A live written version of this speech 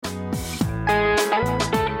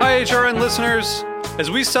HRN listeners.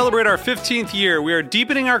 As we celebrate our 15th year, we are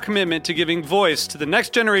deepening our commitment to giving voice to the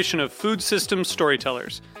next generation of food systems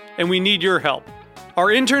storytellers, and we need your help. Our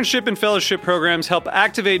internship and fellowship programs help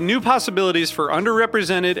activate new possibilities for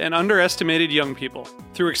underrepresented and underestimated young people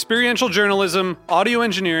through experiential journalism, audio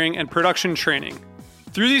engineering, and production training.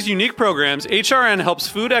 Through these unique programs, HRN helps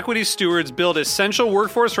food equity stewards build essential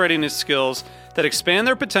workforce readiness skills that expand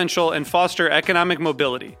their potential and foster economic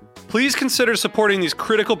mobility. Please consider supporting these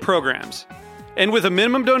critical programs. And with a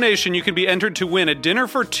minimum donation, you can be entered to win a dinner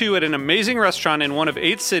for two at an amazing restaurant in one of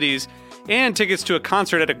 8 cities and tickets to a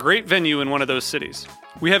concert at a great venue in one of those cities.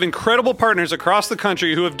 We have incredible partners across the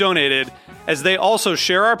country who have donated, as they also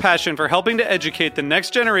share our passion for helping to educate the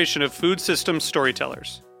next generation of food systems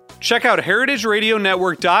storytellers. Check out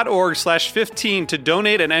heritageradionetwork.org/15 to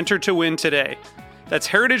donate and enter to win today. That's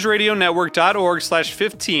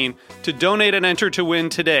heritageradionetwork.org/15 to donate and enter to win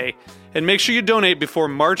today. And make sure you donate before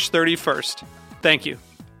March 31st. Thank you.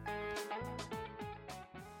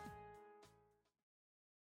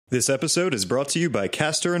 This episode is brought to you by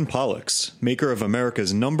Castor & Pollux, maker of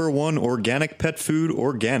America's #1 organic pet food,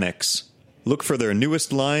 Organics. Look for their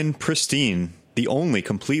newest line, Pristine, the only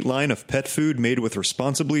complete line of pet food made with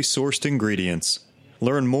responsibly sourced ingredients.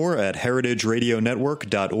 Learn more at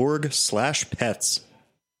heritageradionetwork.org/pets.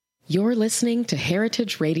 You're listening to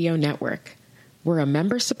Heritage Radio Network. We're a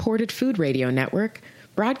member-supported food radio network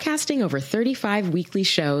broadcasting over 35 weekly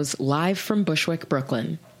shows live from Bushwick,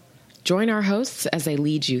 Brooklyn. Join our hosts as they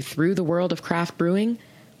lead you through the world of craft brewing,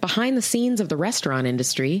 behind the scenes of the restaurant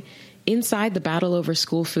industry, inside the battle over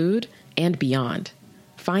school food, and beyond.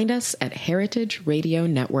 Find us at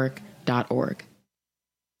heritageradionetwork.org.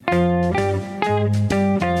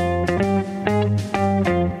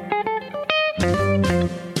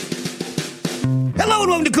 Hello and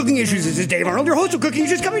welcome to Cooking Issues. This is Dave Arnold, your host of Cooking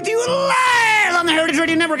Issues, coming to you live on the Heritage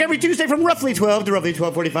Radio Network every Tuesday from roughly 12 to roughly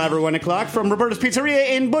 12:45 or 1 o'clock from Roberta's Pizzeria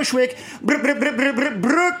in Bushwick,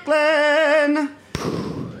 Brooklyn.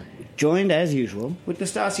 Joined, as usual, with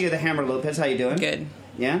Nastasia the Hammer Lopez. How you doing? Good.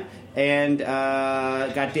 Yeah? And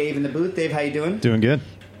got Dave in the booth. Dave, how you doing? Doing good.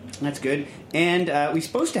 That's good. And we're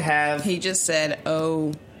supposed to have... He just said,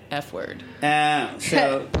 oh, F word.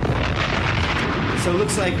 So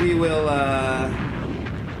looks like we will...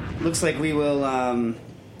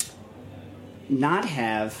 not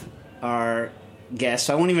have our guest,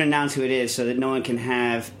 so I won't even announce who it is so that no one can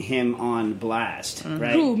have him on blast,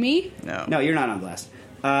 right? Who, me? No, you're not on blast.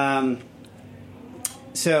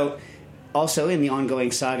 So, also in the ongoing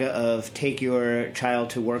saga of Take Your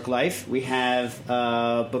Child to Work Life, we have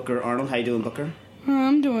Booker Arnold. How you doing, Booker?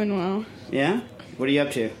 I'm doing well. Yeah? What are you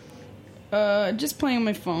up to? Just playing on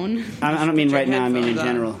my phone. I don't mean right now, I mean in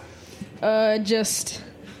general. Just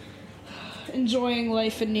enjoying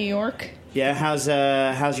life in New York. Yeah,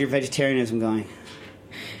 how's your vegetarianism going?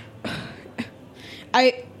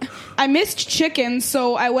 I missed chicken,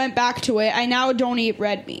 so I went back to it. I now don't eat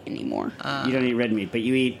red meat anymore. You don't eat red meat, but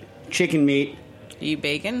you eat chicken meat. You eat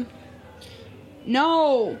bacon?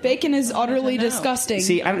 No, bacon is utterly disgusting.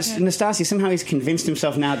 See, Nastasia, somehow he's convinced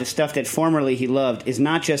himself now the stuff that formerly he loved is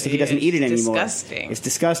not just that he doesn't eat it anymore. Disgusting. It's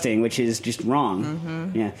disgusting, which is just wrong.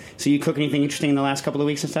 Mm-hmm. Yeah. So you cook anything interesting in the last couple of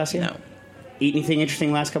weeks, Nastasia? No. Eat anything interesting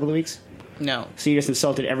in the last couple of weeks? No. So you just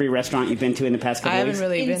insulted every restaurant you've been to in the past couple of weeks? I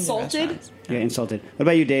haven't really Insulted? been to restaurants. Yeah, insulted. What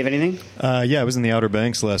about you, Dave? Anything? Yeah, I was in the Outer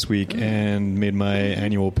Banks last week and made my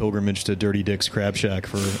annual pilgrimage to Dirty Dick's Crab Shack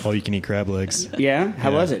for all-you-can-eat crab legs. Yeah?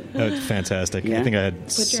 How was it? Fantastic. Yeah? I think I had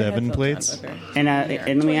Put your 7 headphones plates. on, Booker. And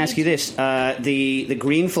let me ask you this. The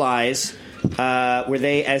green flies, were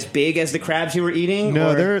they as big as the crabs you were eating?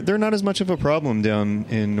 No, or? they're not as much of a problem down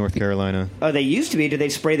in North Carolina. Oh, they used to be. Do they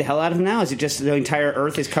spray the hell out of them now? Is it just the entire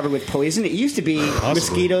earth is covered with poison? It used to be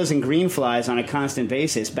mosquitoes and green flies on a constant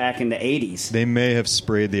basis back in the 80s. They may have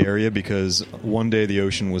sprayed the area because one day the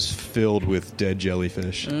ocean was filled with dead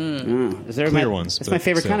jellyfish. Clear ones. That's my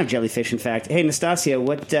favorite kind of jellyfish, in fact. Hey, Nastasia,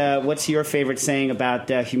 what's your favorite saying about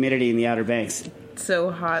humidity in the Outer Banks? So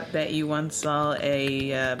hot that you once saw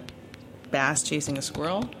a bass chasing a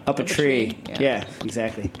squirrel? Up a tree. Yeah. Yeah,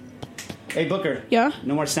 exactly. Hey, Booker. Yeah?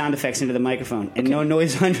 No more sound effects into the microphone. And no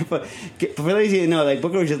noise on your phone. For those of you who know, like,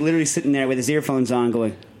 Booker was just literally sitting there with his earphones on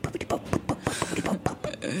going...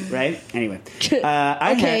 Right? Anyway.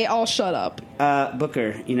 I'll shut up.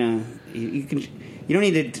 Booker, you know, you don't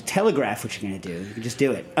need to telegraph what you're going to do. You can just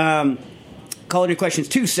do it. Call in your questions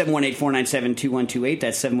to 718-497-2128.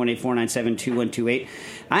 That's 718-497-2128.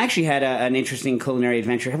 I actually had an interesting culinary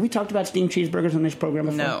adventure. Have we talked about steamed cheeseburgers on this program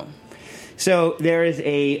before? No. So there is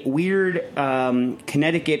a weird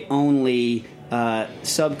Connecticut-only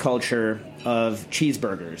subculture of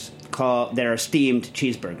cheeseburgers that are steamed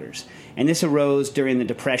cheeseburgers. And this arose during the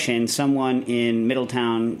Depression. Someone in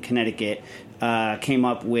Middletown, Connecticut, came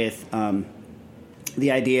up with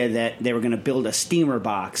the idea that they were going to build a steamer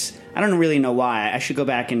box. I don't really know why. I should go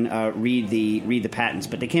back and read the patents.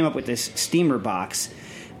 But they came up with this steamer box,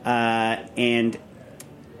 and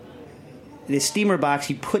this steamer box,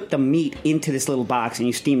 you put the meat into this little box and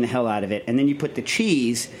you steam the hell out of it, and then you put the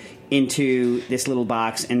cheese into this little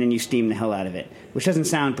box and then you steam the hell out of it, which doesn't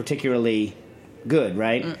sound particularly good,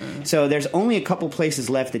 right? So there's only a couple places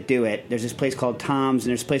left that do it. There's this place called Tom's, and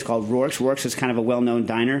there's a place called Rourke's. Rourke's is kind of a well-known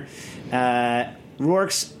diner.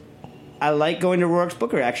 Rourke's, I like going to Rourke's.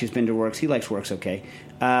 Booker actually has been to Rourke's. He likes Rourke's okay.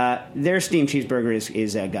 Their steamed cheeseburger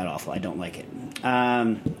is god-awful. I don't like it.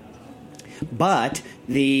 But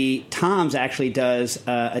the Tom's actually does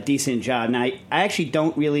a decent job. Now, I actually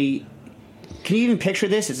don't really... Can you even picture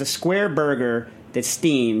this? It's a square burger that's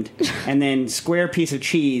steamed, and then square piece of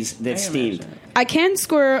cheese that's steamed. I can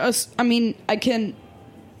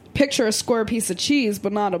picture a square piece of cheese,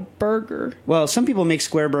 but not a burger. Well, some people make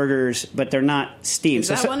square burgers, but they're not steamed. Is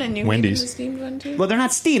that one in New Wendy's. Haven, the steamed one too? Well, they're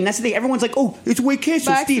not steamed. That's the thing. Everyone's like, oh, it's way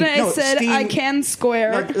cancer By steamed. accident, I said steamed, I can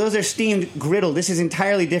square. No, those are steamed griddle. This is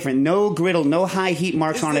entirely different. No griddle, no high heat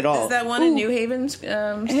marks on it all. Is that one in New Haven's?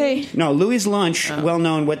 Hey, No, Louis Lunch, well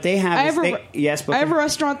known. What they have yes, Booker? I have a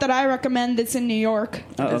restaurant that I recommend that's in New York.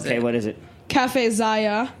 Oh, okay, what is it? Cafe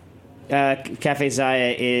Zaya. Cafe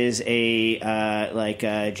Zaya is a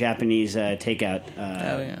Japanese takeout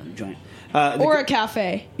joint. Or a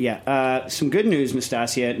cafe. Yeah. Some good news,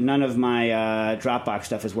 Nastasia. None of my Dropbox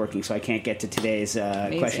stuff is working, so I can't get to today's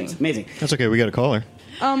questions. Amazing. That's okay. We got a caller.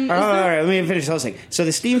 All right, let me finish the whole thing. So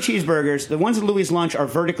the steamed cheeseburgers, the ones at Louis Lunch are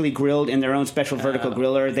vertically grilled in their own special vertical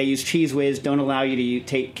griller. They use Cheese Whiz, don't allow you to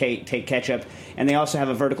take ketchup, and they also have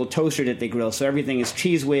a vertical toaster that they grill. So everything is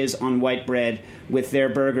Cheese Whiz on white bread with their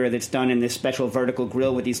burger that's done in this special vertical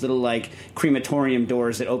grill with these little like crematorium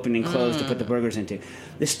doors that open and close to put the burgers into.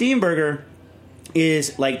 The steam burger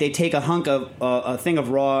is like they take a hunk of a thing of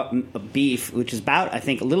raw beef, which is about, I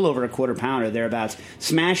think, a little over a quarter pound or thereabouts,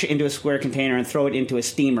 smash it into a square container and throw it into a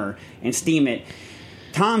steamer and steam it.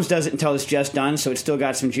 Tom's does it until it's just done, so it's still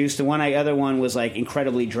got some juice. The other one was like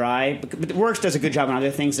incredibly dry. But Works does a good job on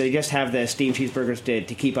other things. They just have the steamed cheeseburgers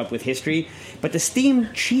to keep up with history. But the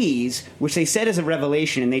steamed cheese, which they said is a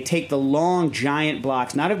revelation, and they take the long, giant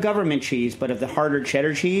blocks, not of government cheese, but of the harder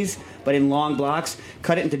cheddar cheese, but in long blocks,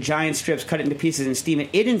 cut it into giant strips, cut it into pieces, and steam it.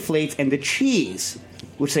 It inflates, and the cheese,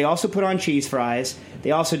 which they also put on cheese fries,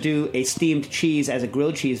 they also do a steamed cheese as a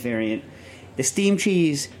grilled cheese variant. The steamed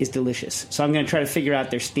cheese is delicious. So I'm going to try to figure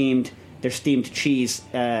out their steamed cheese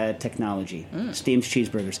technology. Steamed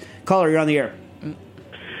cheeseburgers. Caller, you're on the air.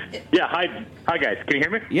 Yeah, hi guys. Can you hear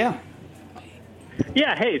me? Yeah.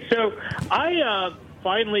 Yeah, hey, so I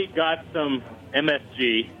finally got some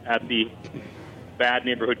MSG at the bad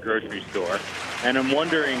neighborhood grocery store, and I'm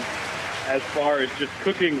wondering, as far as just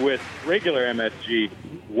cooking with regular MSG,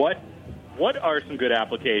 what are some good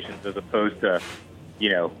applications as opposed to,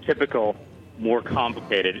 typical, more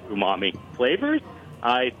complicated umami flavors?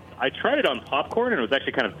 I tried it on popcorn, and it was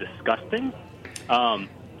actually kind of disgusting.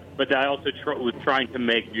 But I also was trying to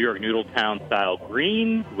make New York Noodletown style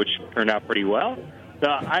greens, which turned out pretty well. So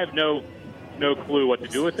I have no clue what to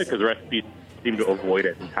do with it because the recipes seem to avoid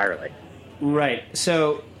it entirely. Right.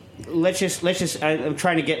 So let's just. I'm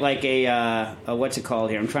trying to get like a what's it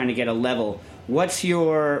called here? I'm trying to get a level. What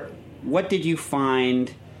did you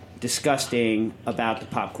find disgusting about the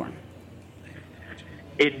popcorn?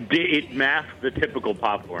 It masked the typical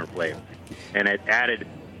popcorn flavor, and it added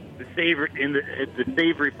the savor. The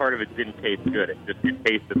savory part of it didn't taste good. It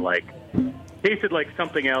tasted like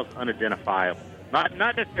something else unidentifiable. Not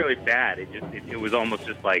necessarily bad. It was almost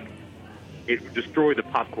just like it destroyed the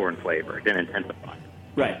popcorn flavor. It didn't intensify.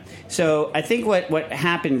 Right. So I think what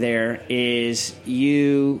happened there is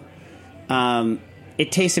you.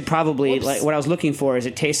 It tasted probably like what I was looking for. Is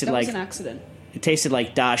it tasted That like was an accident. It tasted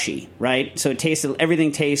like dashi, right? So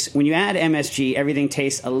everything tastes, when you add MSG, everything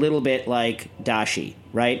tastes a little bit like dashi,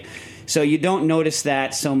 right? So you don't notice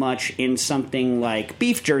that so much in something like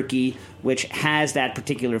beef jerky, which has that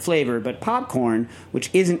particular flavor, but popcorn, which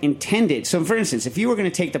isn't intended. So for instance, if you were going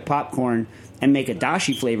to take the popcorn and make a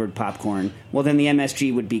dashi flavored popcorn, well then the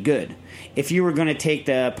MSG would be good. If you were going to take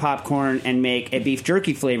the popcorn and make a beef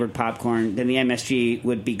jerky flavored popcorn, then the MSG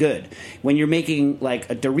would be good. When you're making like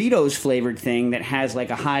a Doritos flavored thing that has like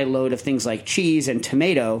a high load of things like cheese and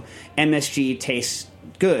tomato, MSG tastes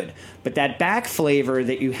good. But that back flavor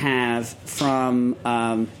that you have from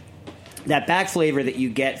that back flavor that you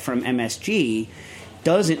get from MSG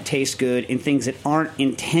doesn't taste good in things that aren't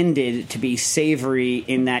intended to be savory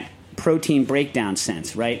in that protein breakdown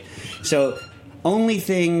sense, right? So only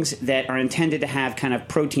things that are intended to have kind of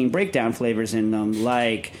protein breakdown flavors in them,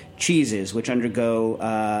 like cheeses, which undergo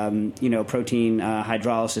protein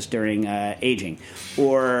hydrolysis during aging,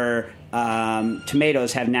 or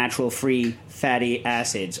tomatoes have natural free fatty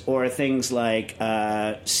acids, or things like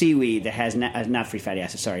seaweed that has not free fatty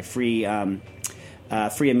acids, free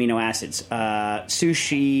amino acids.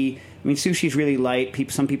 Sushi. I mean, sushi is really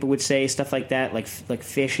light. Some people would say stuff like that, like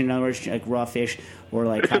fish, in other words, like raw fish, or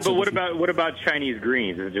like. But what about Chinese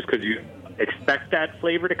greens? Is it just because you expect that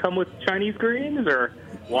flavor to come with Chinese greens, or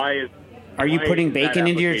why is? Are you putting bacon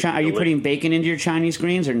into your? Are you putting bacon into your Chinese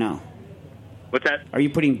greens or no? What's that? Are you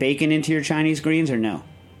putting bacon into your Chinese greens or no?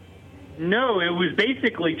 No, it was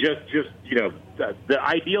basically just the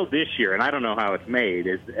ideal dish here, and I don't know how it's made.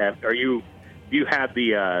 Do you have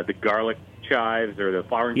the garlic chives or the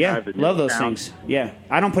flour chives? Yeah, love those things. Yeah,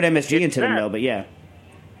 I don't put MSG into them though, but yeah.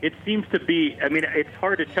 It seems to be. I mean, it's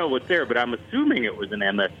hard to tell what's there, but I'm assuming it was an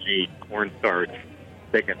MSG cornstarch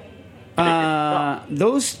thickened.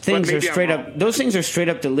 Those things are straight up. Those things are straight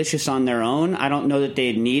up delicious on their own. I don't know that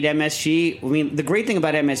they'd need MSG. I mean, the great thing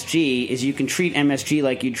about MSG is you can treat MSG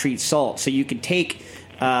like you treat salt. So you could take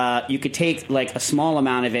like a small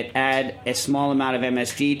amount of it, add a small amount of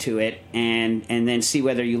MSG to it, and then see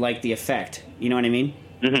whether you like the effect. You know what I mean?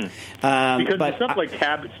 Mm-hmm. Because stuff like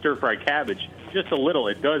stir-fried cabbage, just a little,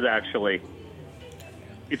 it does actually.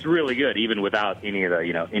 It's really good, even without any of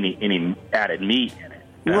the any added meat in it.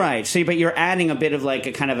 Right. So, but you're adding a bit of like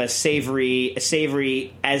a kind of a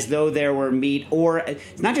savory, as though there were meat, or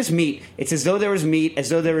it's not just meat. It's as though there was meat, as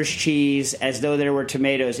though there was cheese, as though there were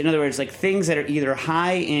tomatoes. In other words, like things that are either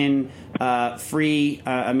high in free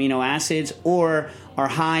amino acids or are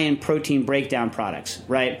high in protein breakdown products.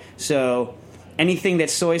 Right. So anything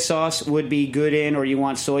that soy sauce would be good in, or you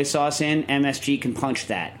want soy sauce in, MSG can punch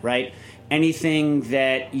that. Right. Anything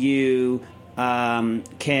that you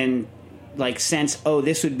can sense,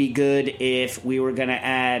 this would be good if we were going to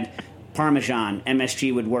add Parmesan,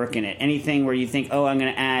 MSG would work in it. Anything where you think, I'm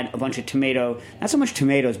going to add a bunch of not so much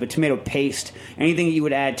tomatoes, but tomato paste. Anything that you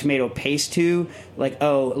would add tomato paste to, a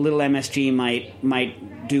little MSG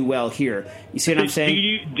might do well here. You see what I'm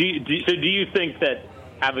saying? Do you think that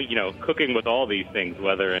having, cooking with all these things,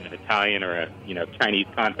 whether in an Italian or a, Chinese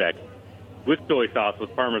context, with soy sauce,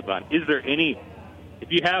 with Parmesan, is there any...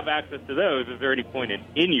 If you have access to those, is there any point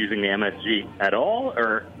in using the MSG at all?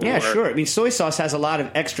 Yeah, sure. I mean, soy sauce has a lot of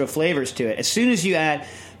extra flavors to it. As soon as you add,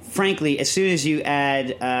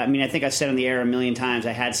 I think I've said on the air a million times,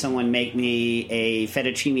 I had someone make me a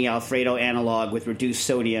fettuccine Alfredo analog with reduced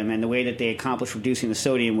sodium, and the way that they accomplished reducing the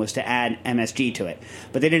sodium was to add MSG to it.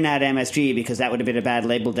 But they didn't add MSG because that would have been a bad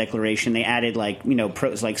label declaration. They added like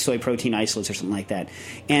soy protein isolates or something like that.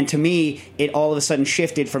 And to me, it all of a sudden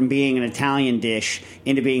shifted from being an Italian dish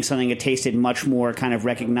into being something that tasted much more kind of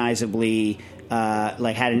recognizably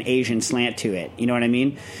had an Asian slant to it. You know what I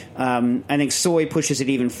mean? I think soy pushes it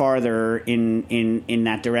even farther in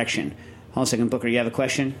that direction. Hold on a second, Booker. You have a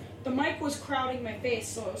question? The mic was crowding my face,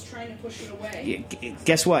 so I was trying to push it away.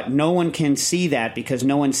 Guess what? No one can see that because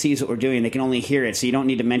no one sees what we're doing. They can only hear it, so you don't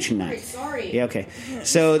need to mention that. Okay, sorry. Yeah, okay.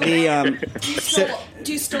 So the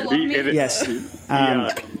do you still love me? Yes. So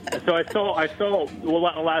I saw.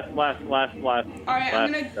 Well, last. All right,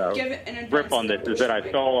 I'm gonna give it an advice. Riff on this is that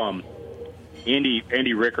I saw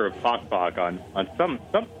Andy Ricker of Pok Pok on some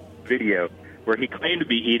video where he claimed to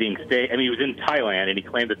be eating steak. I mean, he was in Thailand and he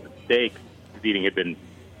claimed that the steak he was eating had been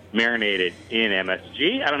marinated in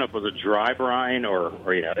MSG. I don't know if it was a dry brine or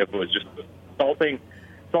if it was just salting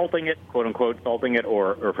it, quote unquote, salting it,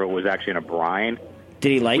 or if it was actually in a brine.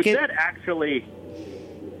 Did he like it? That actually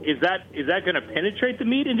is that going to penetrate the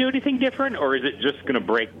meat and do anything different, or is it just going to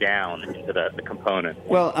break down into the components?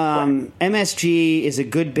 Well, MSG is a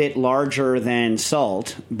good bit larger than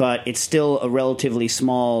salt, but it's still a relatively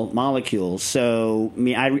small molecule. So, I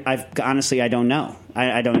mean, I honestly, I don't know.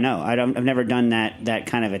 I don't know. I've never done that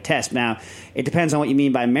kind of a test. Now, it depends on what you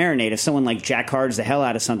mean by marinate. If someone like jackhards the hell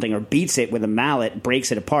out of something or beats it with a mallet,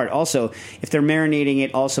 breaks it apart. Also, if they're marinating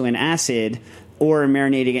it also in acid or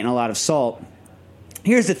marinating it in a lot of salt.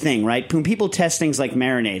 Here's the thing, right? When people test things like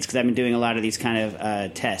marinades, because I've been doing a lot of these kind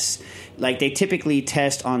of tests, like they typically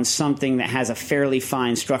test on something that has a fairly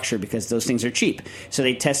fine structure because those things are cheap. So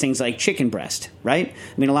they test things like chicken breast, right?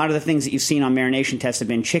 I mean, a lot of the things that you've seen on marination tests have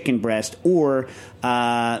been chicken breast or,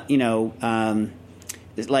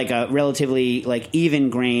 like a relatively like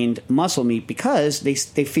even-grained muscle meat because they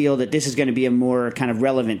feel that this is going to be a more kind of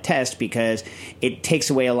relevant test because it takes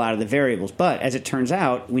away a lot of the variables. But as it turns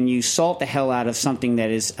out, when you salt the hell out of something that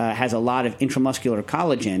is has a lot of intramuscular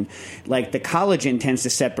collagen, like the collagen tends to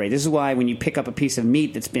separate. This is why when you pick up a piece of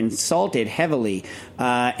meat that's been salted heavily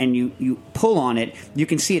and you pull on it, you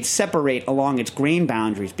can see it separate along its grain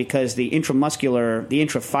boundaries because the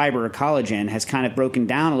intrafiber collagen has kind of broken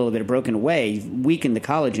down a little bit, broken away, weakened the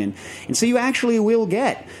collagen, and so you actually will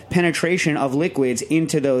get penetration of liquids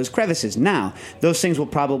into those crevices. Now, those things will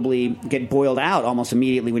probably get boiled out almost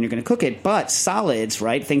immediately when you're going to cook it, but solids,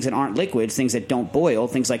 right, things that aren't liquids, things that don't boil,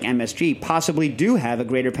 things like MSG, possibly do have a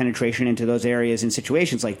greater penetration into those areas in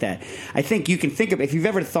situations like that. I think you can think of, if you've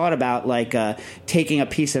ever thought about like taking a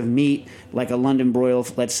piece of meat, like a London broil,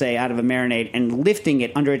 let's say, out of a marinade and lifting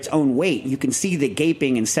it under its own weight, you can see the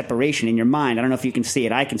gaping and separation in your mind. I don't know if you can see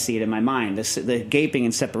it. I can see it in my mind, the gaping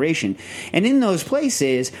and separation. And in those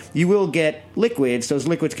places, you will get liquids. Those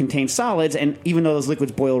liquids contain solids, and even though those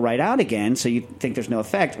liquids boil right out again, so you think there's no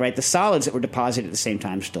effect, right? The solids that were deposited at the same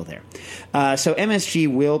time are still there. So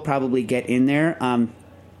MSG will probably get in there.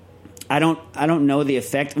 I don't know the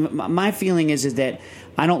effect. My feeling is that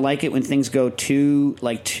I don't like it when things go too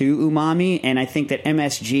umami, and I think that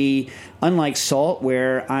MSG, unlike salt,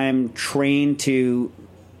 where I'm trained to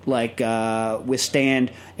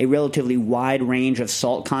withstand a relatively wide range of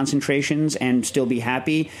salt concentrations and still be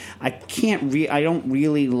happy, I don't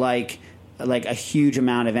really like a huge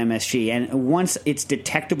amount of MSG. And once it's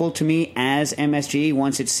detectable to me as MSG,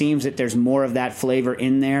 once it seems that there's more of that flavor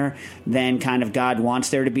in there than kind of God wants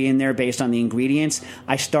there to be in there based on the ingredients,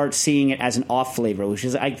 I start seeing it as an off flavor, which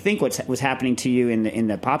is, I think, what was happening to you in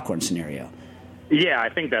the popcorn scenario. Yeah, I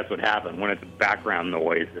think that's what happened. When it's background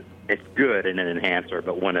noise, it's good in an enhancer,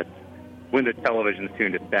 but when the television's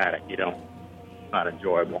tuned to static, it's not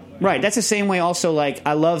enjoyable. Right. That's the same way also, like,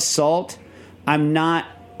 I love salt. I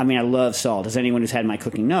love salt, as anyone who's had my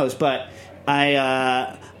cooking knows, but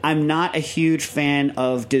I'm not a huge fan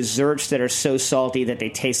of desserts that are so salty that they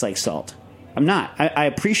taste like salt. I'm not. I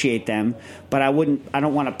appreciate them, but I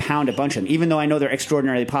don't want to pound a bunch of them, even though I know they're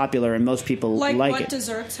extraordinarily popular and most people like it. Like what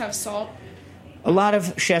desserts have salt? A lot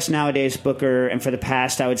of chefs nowadays, Booker, and for the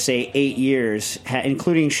past, I would say, 8 years,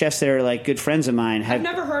 including chefs that are like good friends of mine, have I've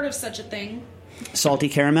never heard of such a thing. Salty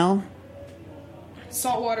caramel?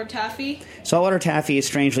 Saltwater taffy? Saltwater taffy is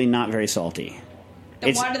strangely not very salty.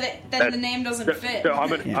 Then the name doesn't fit. So I'm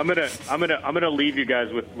gonna leave you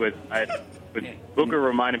guys with Booker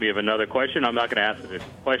reminded me of another question. I'm not going to ask this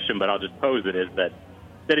question, but I'll just pose it. Is that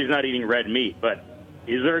said he's not eating red meat, but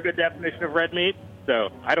is there a good definition of red meat? So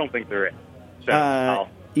I don't think there is. So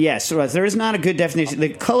yes, there is not a good definition. The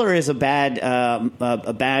color is a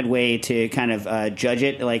bad way to kind of judge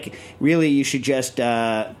it. Like, really, you should just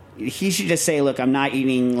he should just say, "Look, I'm not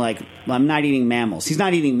eating mammals." He's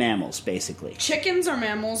not eating mammals, basically. Chickens are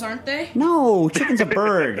mammals, aren't they? No, chicken's a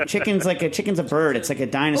bird. Chicken's a bird. It's like a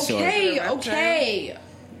dinosaur. Okay.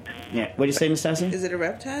 Yeah. What do you say, Nastasia? Is it a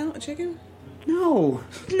reptile? A chicken? No.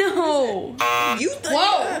 You think?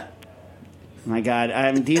 Whoa. My God,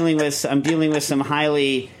 I'm dealing with some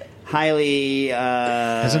highly.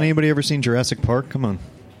 Hasn't anybody ever seen Jurassic Park? Come on.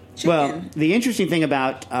 Chicken. Well, the interesting thing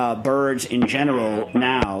about birds in general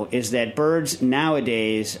now is that birds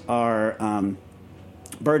nowadays are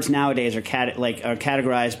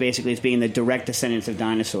categorized basically as being the direct descendants of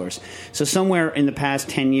dinosaurs. So somewhere in the past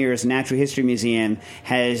 10 years, the Natural History Museum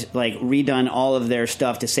has redone all of their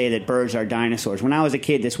stuff to say that birds are dinosaurs. When I was a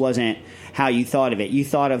kid, this wasn't how you thought of it. You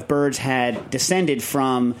thought of birds had descended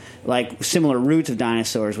from similar roots of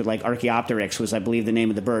dinosaurs, with Archaeopteryx was, I believe, the name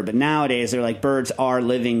of the bird. But nowadays they're birds are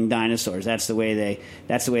living dinosaurs. That's the way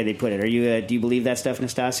they put it. Are you do you believe that stuff,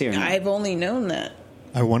 Nastasia? Or not? I've only known that.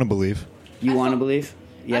 I want to believe. You want to believe?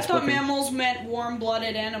 Yes, I thought Booker? mammals meant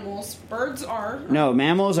warm-blooded animals. Birds are. No,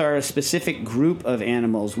 mammals are a specific group of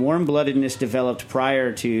animals. Warm-bloodedness developed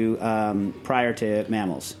prior to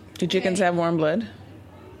mammals. Do chickens have warm blood?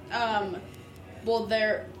 Well,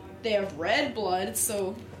 they have red blood,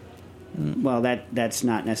 so Well, that's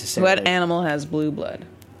not necessarily. What animal has blue blood?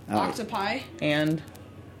 octopi, And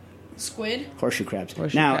squid. Horseshoe crabs.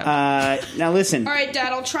 Horseshoe Now listen. All right,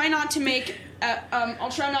 Dad. I'll try not to make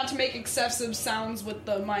excessive sounds with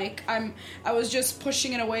the mic. I was just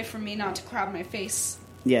pushing it away from me, not to grab my face.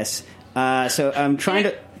 Yes. So I'm trying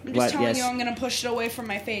to. I'm just telling you, I'm going to push it away from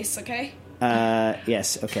my face. Okay.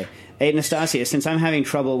 Yes. Okay. Hey, Nastasia, since I'm having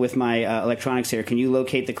trouble with my electronics here, can you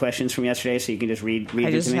locate the questions from yesterday so you can just read I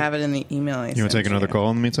them just to me? have it in the email. You want to take another call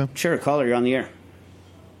in the meantime? Sure, caller, you're on the air.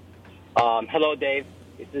 Hello, Dave.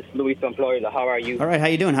 This is Luis from Florida. How are you? All right, how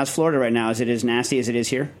you doing? How's Florida right now? Is it as nasty as it is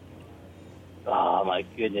here? Oh, my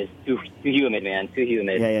goodness. Too humid, man. Too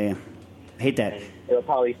humid. Yeah. Hate that. And it'll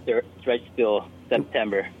probably stretch till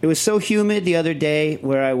September. It was so humid the other day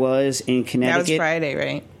where I was in Connecticut. That was Friday,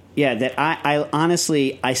 right? Yeah, that I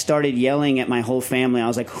honestly, I started yelling at my whole family. I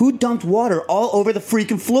was like, who dumped water all over the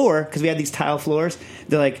freaking floor? Because we had these tile floors.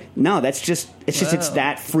 They're like, no, it's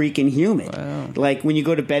that freaking humid. Wow. Like when you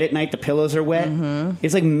go to bed at night, the pillows are wet.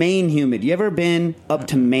 It's like Maine humid. You ever been up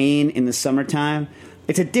to Maine in the summertime?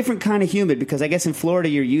 It's a different kind of humid because I guess in Florida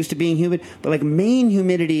you're used to being humid. But like Maine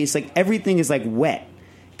humidity is like everything is like wet.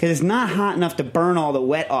 Because it's not hot enough to burn all the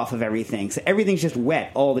wet off of everything. So everything's just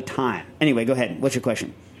wet all the time. Anyway, go ahead. What's your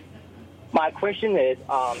question? My question is,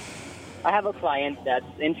 I have a client that's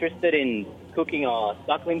interested in cooking a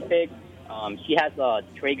suckling pig. She has a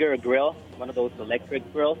Traeger grill, one of those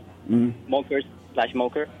electric grills, moker.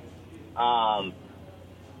 And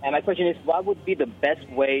my question is, what would be the best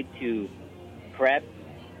way to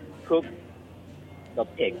cook the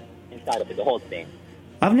pig inside of it, the whole thing?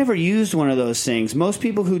 I've never used one of those things. Most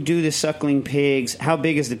people who do the suckling pigs, how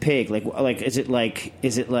big is the pig? Like is it like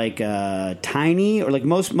tiny, or like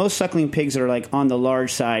most suckling pigs are like on the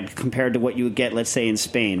large side compared to what you would get, let's say, in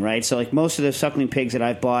Spain, right? So like most of the suckling pigs that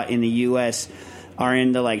I've bought in the U.S. are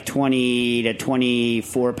in the like 20 to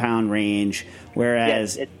 24 pound range,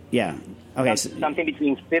 whereas okay, something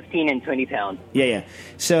between 15 and 20 pounds. Yeah.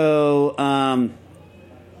 So I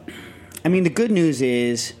mean, the good news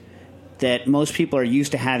is that most people are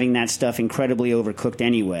used to having that stuff incredibly overcooked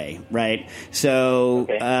anyway, right? So,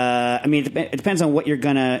 okay. I mean, it depends on what you're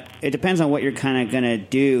kind of gonna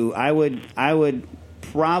do. I would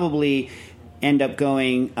probably end up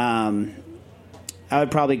going. I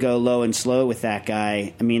would probably go low and slow with that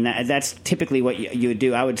guy. I mean, that's typically what you would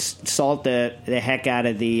do. I would salt the heck out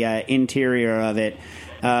of the interior of it.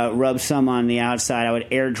 Rub some on the outside. I would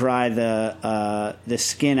air dry the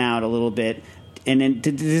skin out a little bit. And then,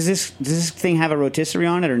 does this thing have a rotisserie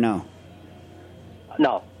on it or no?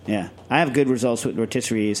 No. Yeah, I have good results with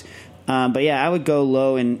rotisseries, but yeah, I would go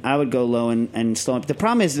low and slow up. The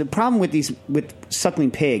problem with suckling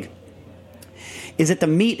pig is that the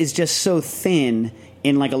meat is just so thin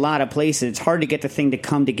in like a lot of places. It's hard to get the thing to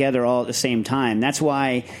come together all at the same time. That's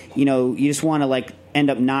why you just want to like end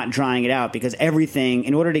up not drying it out, because everything,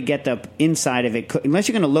 in order to get the inside of it, unless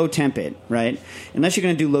you're going to low temp it, right? Unless you're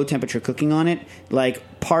going to do low temperature cooking on it,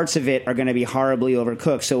 like parts of it are going to be horribly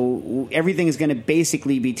overcooked. So everything is going to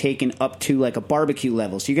basically be taken up to like a barbecue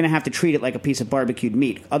level. So you're going to have to treat it like a piece of barbecued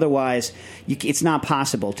meat. Otherwise, it's not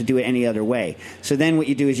possible to do it any other way. So then what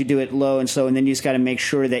you do is you do it low and slow, and then you just got to make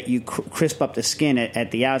sure that you crisp up the skin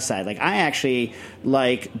at the outside. Like I actually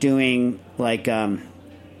like doing like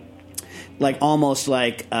almost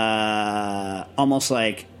like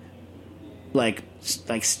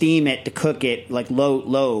steam it to cook it, like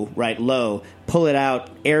low, pull it out,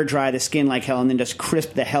 air dry the skin like hell, and then just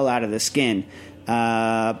crisp the hell out of the skin.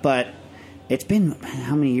 But it's been,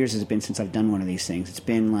 how many years has it been since I've done one of these things? It's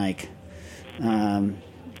been like,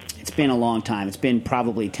 it's been a long time. It's been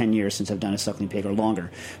probably 10 years since I've done a suckling pig, or longer.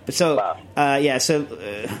 But so, wow.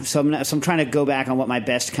 So I'm trying to go back on what my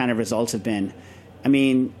best kind of results have been. I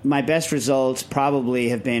mean, my best results probably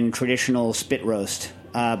have been traditional spit roast,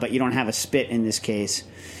 but you don't have a spit in this case.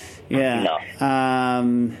 Yeah. No.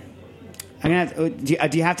 I'm gonna.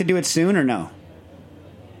 Do you have to do it soon or no?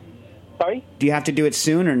 Sorry? Do you have to do it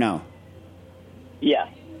soon or no? Yeah.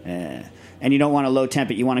 And you don't want to low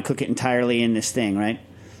temp it. You want to cook it entirely in this thing, right?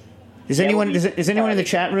 Does anyone in the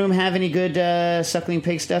chat room have any good suckling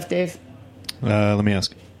pig stuff, Dave? Let me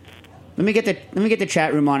ask. Let me get the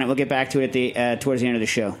chat room on it. We'll get back to it at towards the end of the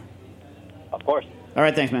show. Of course. All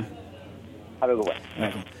right, thanks, man. Have a good one.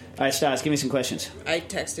 All right, Stas, give me some questions. I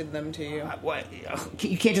texted them to you. What?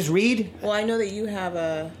 You can't just read? Well, I know that you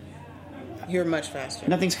have you're much faster.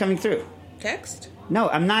 Nothing's coming through. Text? No,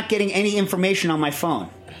 I'm not getting any information on my phone.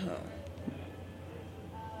 Oh.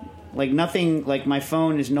 Like nothing. Like my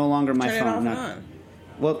phone is no longer my Turn phone. it off and on.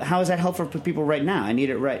 Well, how is that helpful for people right now? I need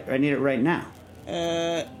it right now.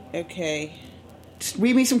 Okay. Just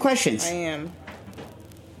read me some questions. I am.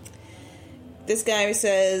 This guy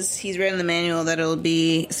says he's read in the manual that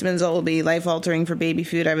Spinzall will be life-altering for baby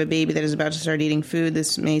food. I have a baby that is about to start eating food.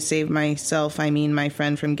 This may save my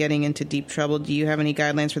friend, from getting into deep trouble. Do you have any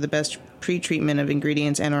guidelines for the best pre-treatment of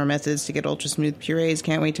ingredients and/or methods to get ultra-smooth purees?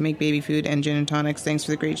 Can't wait to make baby food and gin and tonics. Thanks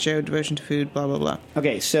for the great show. Devotion to food, blah, blah, blah.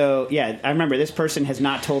 Okay, so, yeah, I remember this person has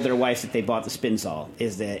not told their wife that they bought the Spinzall,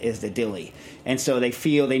 is the dilly. And so they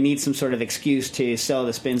feel they need some sort of excuse to sell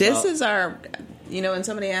the Spinzall. This is our... when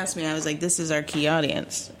somebody asked me, I was like, this is our key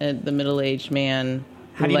audience. The middle-aged man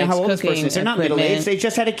How do you know how old this person is? They're not equipment. middle-aged. They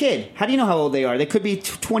just had a kid. How do you know how old they are? They could be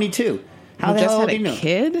 22. How the just hell had do you a know?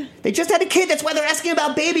 kid? They just had a kid. That's why they're asking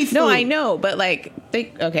about baby food. No, I know, but like,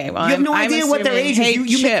 okay. Well, You have no I'm idea what their assuming- age Hey,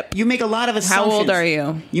 is. Chip, You make a lot of assumptions. how old are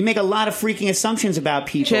you? You make a lot of freaking assumptions about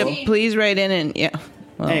people. Chip, please write in and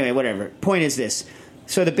Well, Anyway, whatever. Point is this.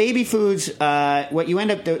 So the baby foods, what you end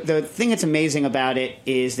up, the thing that's amazing about it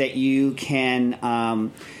is that you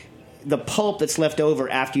can, the pulp that's left over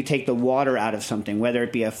after you take the water out of something, whether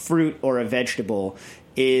it be a fruit or a vegetable,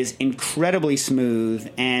 is incredibly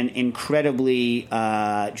smooth and incredibly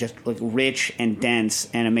just like rich and dense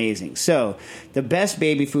and amazing. So the best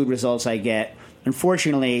baby food results I get,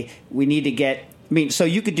 unfortunately, we need to get. I mean, so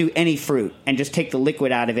you could do any fruit and just take the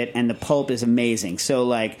liquid out of it, and the pulp is amazing. So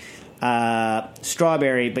like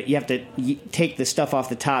strawberry, but you have to take the stuff off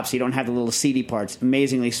the top so you don't have the little seedy parts.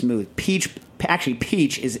 Amazingly smooth. Peach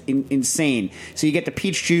is insane. So you get the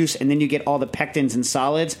peach juice, and then you get all the pectins and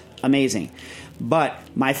solids. Amazing. But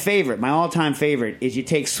my all-time favorite, is you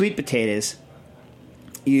take sweet potatoes,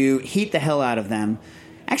 you heat the hell out of them.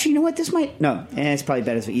 Actually, you know what? It's probably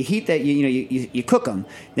better. You heat that. You cook them,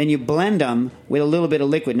 then you blend them with a little bit of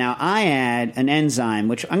liquid. Now I add an enzyme,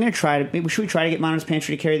 which I'm going to try to. Maybe should we try to get Modernist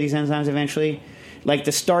Pantry to carry these enzymes eventually? Like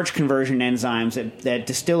the starch conversion enzymes that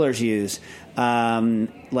distillers use, and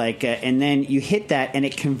then you hit that, and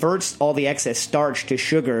it converts all the excess starch to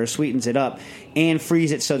sugar, sweetens it up, and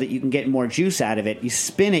freeze it so that you can get more juice out of it. You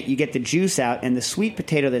spin it, you get the juice out, and the sweet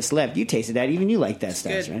potato that's left, you tasted that, even you like that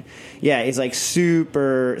stuff, right? Yeah, it's like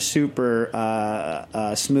super, super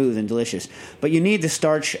smooth and delicious. But you need the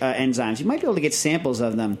starch enzymes. You might be able to get samples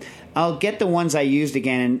of them. I'll get the ones I used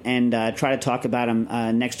again and try to talk about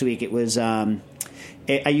them next week. It was...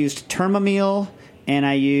 I used Termamil, and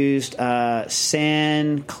I used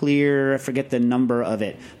San Clear. I forget the number of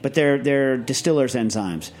it, but they're distillers'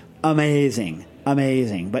 enzymes. Amazing,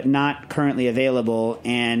 but not currently available.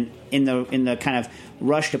 And in the kind of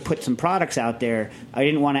rush to put some products out there, I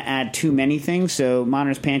didn't want to add too many things. So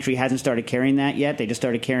Modernist Pantry hasn't started carrying that yet. They just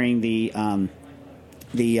started carrying the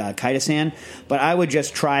chitosan, but I would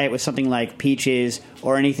just try it with something like peaches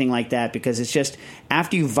or anything like that, because it's just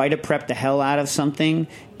after you VitaPrep the hell out of something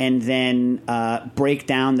and then break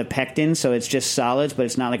down the pectin so it's just solids, but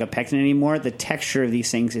it's not like a pectin anymore, the texture of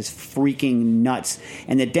these things is freaking nuts,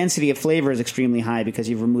 and the density of flavor is extremely high because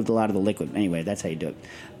you've removed a lot of the liquid. Anyway, that's how you do it.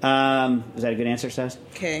 Was that a good answer, Stas?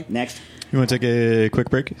 Okay. Next. You want to take a quick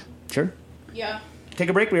break? Sure. Yeah. Take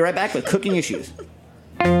a break. We'll be right back with cooking issues.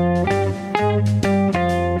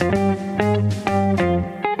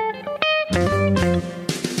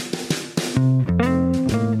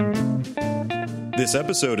 This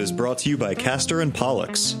episode is brought to you by Castor &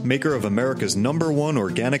 Pollux, maker of America's #1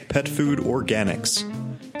 organic pet food, Organics.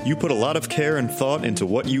 You put a lot of care and thought into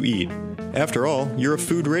what you eat. After all, you're a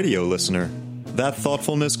food radio listener. That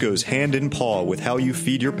thoughtfulness goes hand in paw with how you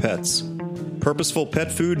feed your pets. Purposeful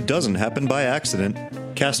pet food doesn't happen by accident.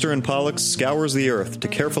 Castor & Pollux scours the earth to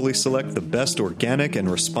carefully select the best organic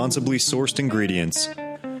and responsibly sourced ingredients.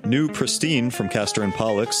 New Pristine from Castor &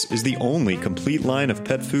 Pollux is the only complete line of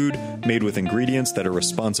pet food made with ingredients that are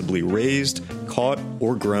responsibly raised, caught,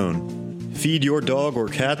 or grown. Feed your dog or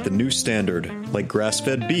cat the new standard, like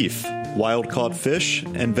grass-fed beef, wild-caught fish,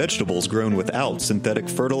 and vegetables grown without synthetic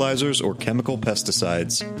fertilizers or chemical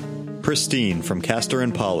pesticides. Pristine from Castor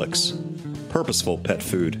 & Pollux. Purposeful pet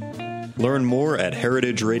food. Learn more at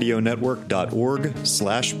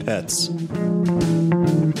heritageradionetwork.org/pets.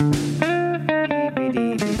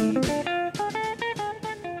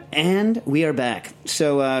 And we are back.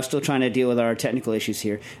 So still trying to deal with our technical issues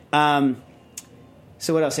here. So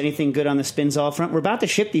what else? Anything good on the Spinzall front? We're about to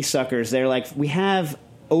ship these suckers. They're like, we have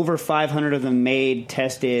over 500 of them made,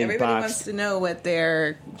 tested, Everybody boxed. wants to know what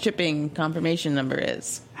their shipping confirmation number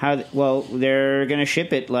is. Well, they're going to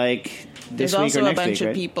ship it like this There's week or also next a bunch week, of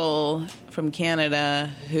right? people from Canada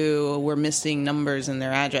who were missing numbers in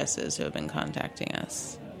their addresses who have been contacting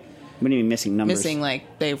us. What do you mean missing numbers? Missing,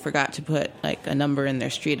 like, they forgot to put, like, a number in their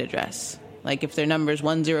street address. Like, if their number's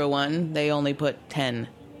 101, they only put 10.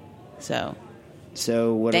 So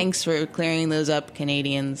what? Thanks for clearing those up,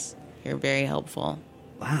 Canadians. You're very helpful.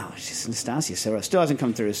 Wow, it's just Nastasia still hasn't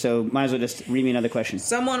come through, so might as well just read me another question.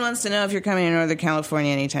 Someone wants to know if you're coming to Northern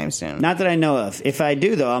California anytime soon. Not that I know of. If I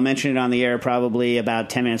do, though, I'll mention it on the air probably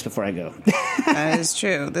about 10 minutes before I go. That is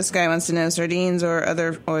true. This guy wants to know sardines or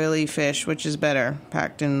other oily fish, which is better,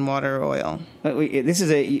 packed in water or oil.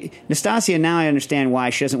 Nastasia, now I understand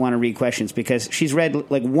why she doesn't want to read questions, because she's read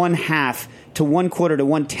like 1/2 to 1/4 to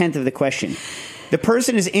 1/10 of the question. The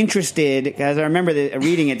person is interested, as I remember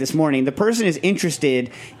reading it this morning, the person is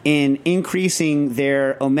interested in increasing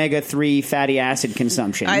their omega-3 fatty acid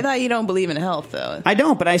consumption. I thought you don't believe in health, though. I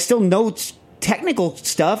don't, but I still know technical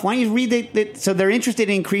stuff. Why don't you read so they're interested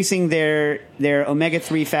in increasing their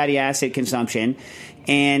omega-3 fatty acid consumption,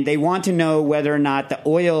 and they want to know whether or not the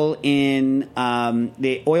oil in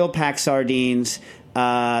the oil pack sardines,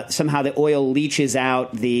 somehow the oil leaches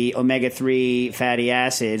out the omega-3 fatty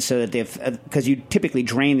acids, so that because you typically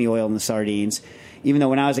drain the oil in the sardines. Even though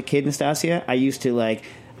when I was a kid, Nastasia, I used to I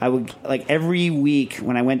would every week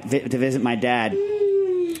when I went to visit my dad,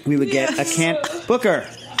 we would get a can. Booker.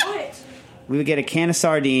 We would get a can of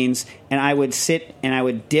sardines, and I would sit and I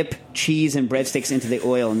would dip cheese and breadsticks into the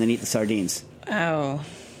oil and then eat the sardines. Oh.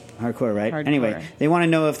 Hardcore, right? Hardcore. Anyway, they want to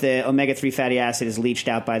know if the omega-3 fatty acid is leached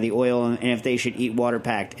out by the oil and if they should eat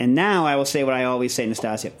water-packed. And now I will say what I always say,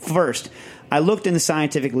 Nastasia. First, I looked in the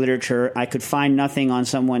scientific literature. I could find nothing on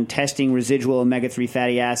someone testing residual omega-3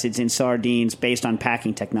 fatty acids in sardines based on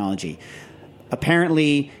packing technology.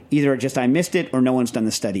 Apparently, either just I missed it or no one's done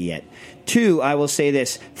the study yet. Two, I will say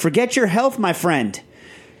this. Forget your health, my friend.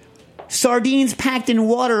 Sardines packed in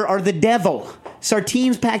water are the devil.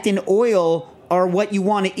 Sardines packed in oil are what you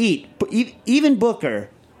want to eat. But even Booker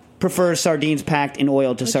prefers sardines packed in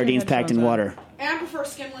oil to sardines packed in water. And I prefer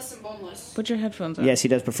skinless and boneless. Put your headphones on. Yes, he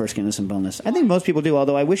does prefer skinless and boneless. I think most people do,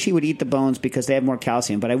 although I wish he would eat the bones because they have more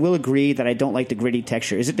calcium. But I will agree that I don't like the gritty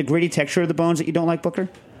texture. Is it the gritty texture of the bones that you don't like, Booker?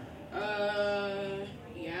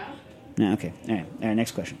 Yeah. No, okay. All right,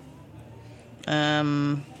 next question.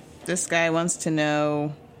 This guy wants to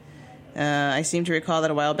know, I seem to recall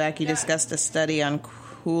that a while back you discussed a study on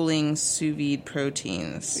cooling sous vide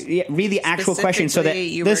proteins. Yeah, read the actual question so that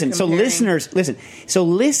Specifically, you listen. were So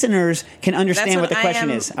listeners can understand what the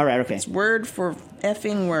question is. All right, okay. It's word for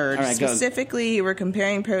effing word. All right, go. Specifically, you were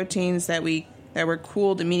comparing proteins that were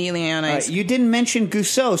cooled immediately on ice. You didn't mention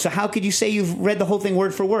Gousseau, so how could you say you've read the whole thing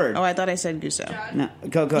word for word? Oh, I thought I said Gousseau. No,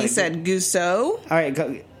 go ahead. He said Gousseau. All right, go.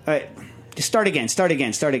 All right, just start again.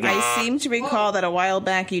 I seem to recall that a while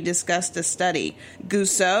back you discussed a study.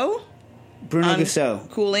 Gousseau? Bruno on Gousseau.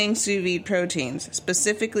 Cooling sous vide proteins.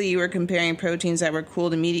 Specifically, you were comparing proteins that were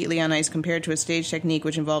cooled immediately on ice compared to a stage technique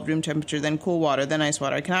which involved room temperature, then cool water, then ice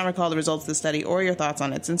water. I cannot recall the results of the study or your thoughts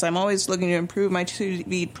on it. Since I'm always looking to improve my sous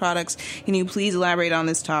vide products, can you please elaborate on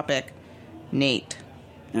this topic? Nate.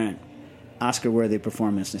 All right. Oscar-worthy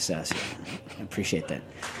performance, Nastasia. I appreciate that.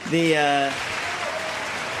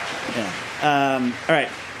 All right.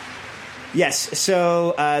 Yes.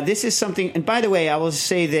 So this is something. And by the way, I will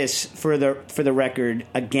say this for the record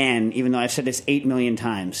again, even though I've said this 8 million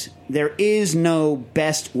times. There is no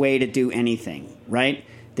best way to do anything, right?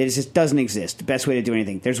 There just doesn't exist. The best way to do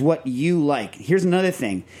anything. There's what you like. Here's another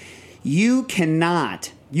thing. You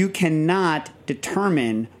cannot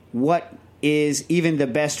determine what is even the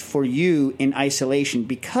best for you in isolation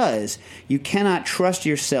because you cannot trust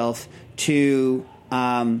yourself to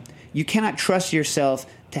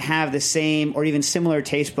have the same or even similar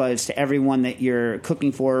taste buds to everyone that you're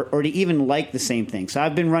cooking for or to even like the same thing. So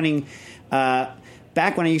I've been running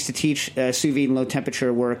back when I used to teach sous vide and low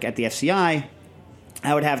temperature work at the FCI,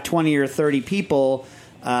 I would have 20 or 30 people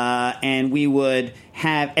and we would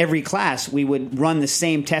have every class, we would run the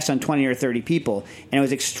same test on 20 or 30 people. And it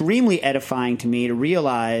was extremely edifying to me to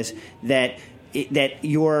realize that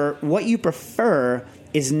what you prefer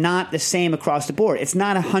is not the same across the board. It's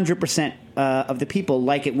not 100% of the people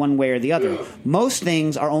like it one way or the other. Most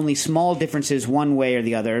things are only small differences one way or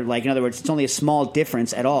the other. Like, in other words, it's only a small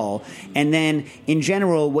difference at all. And then, in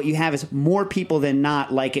general, what you have is more people than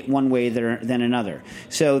not like it one way than another.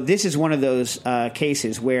 So this is one of those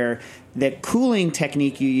cases where the cooling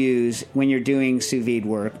technique you use when you're doing sous vide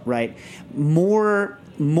work, right, more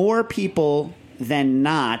people than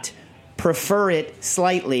not prefer it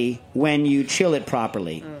slightly when you chill it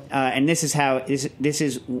properly. And this is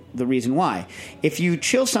the reason why. If you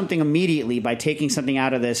chill something immediately by taking something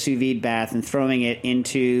out of the sous vide bath and throwing it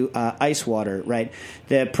into ice water, right,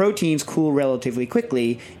 the proteins cool relatively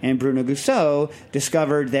quickly, and Bruno Gousseau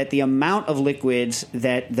discovered that the amount of liquids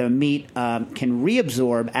that the meat can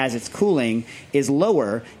reabsorb as it's cooling is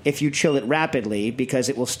lower if you chill it rapidly because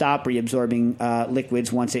it will stop reabsorbing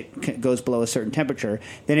liquids once it goes below a certain temperature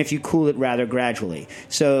than if you cool it rather gradually.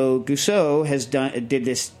 So Gousseau did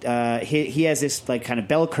this. He has this like kind of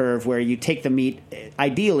bell curve where you take the meat.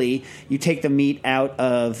 Ideally, you take the meat out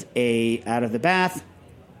of the bath,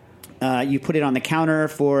 You put it on the counter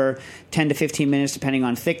for 10 to 15 minutes, depending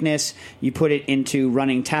on thickness. You put it into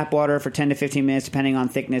running tap water for 10 to 15 minutes, depending on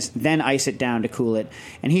thickness. Then ice it down to cool it.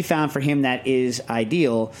 And he found for him that is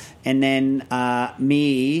ideal. And then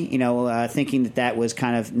me, thinking that was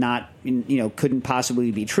kind of not, couldn't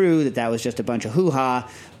possibly be true, that was just a bunch of hoo-ha,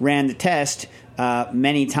 ran the test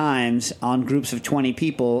many times on groups of 20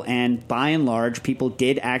 people, and by and large, people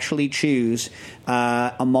did actually choose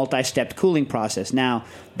a multi-stepped cooling process. Now,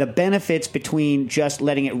 the benefits between just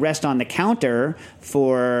letting it rest on the counter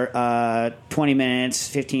for 20 minutes,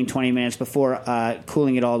 15, 20 minutes before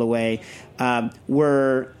cooling it all the way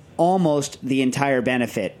were almost the entire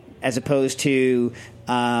benefit, as opposed to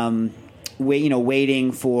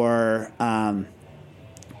waiting for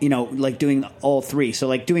like doing all three. So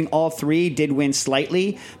like doing all three did win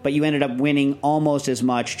slightly, but you ended up winning almost as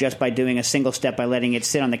much just by doing a single step, by letting it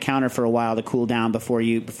sit on the counter for a while to cool down before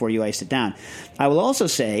you ice it down. I will also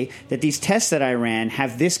say that these tests that I ran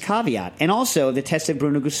have this caveat, and also the tests that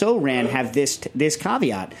Bruno Gussot ran have this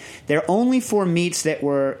caveat. They're only for meats that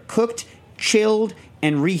were cooked, chilled,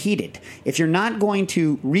 and reheated. If you're not going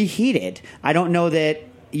to reheat it, I don't know that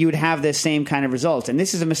you would have the same kind of results. And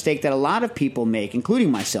this is a mistake that a lot of people make,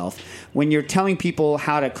 including myself, when you're telling people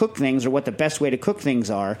how to cook things or what the best way to cook things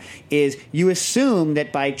are, is you assume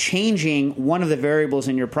that by changing one of the variables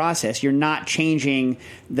in your process, you're not changing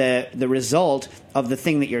the result of the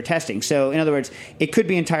thing that you're testing. So, in other words, it could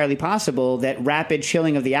be entirely possible that rapid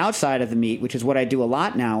chilling of the outside of the meat, which is what I do a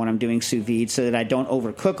lot now when I'm doing sous vide so that I don't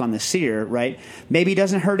overcook on the sear, right, maybe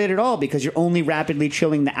doesn't hurt it at all because you're only rapidly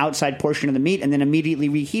chilling the outside portion of the meat and then immediately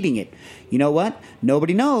reheating it. You know what?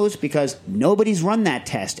 Nobody knows because nobody's run that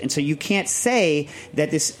test. And so you can't say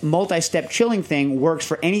that this multi-step chilling thing works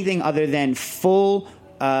for anything other than full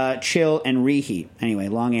chill and reheat. Anyway,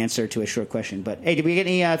 long answer to a short question. But hey, did we get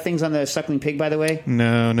any things on the suckling pig, by the way?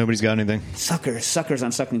 No, nobody's got anything. Suckers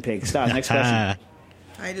on suckling pig. Stop. Next question.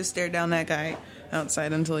 I just stared down that guy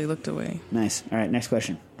outside until he looked away. Nice. All right, next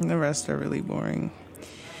question. The rest are really boring.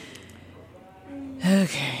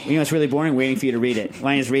 Okay. You know what's really boring? Waiting for you to read it.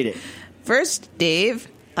 Why don't you just read it? First, Dave,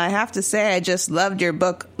 I have to say I just loved your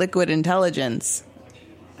book, Liquid Intelligence.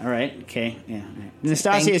 All right. Okay. Yeah. Right.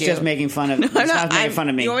 Nastasia is just making fun of. No, I'm not making fun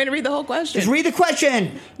of me. You want me to read the whole question? Just read the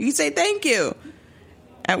question. You can say thank you.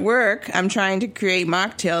 At work, I'm trying to create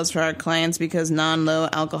mocktails for our clients because non-low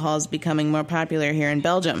alcohol is becoming more popular here in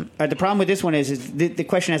Belgium. All right, the problem with this one is the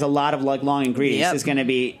question has a lot of long ingredients. Yep. It's going to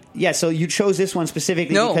be so you chose this one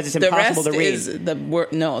specifically because it's impossible to read.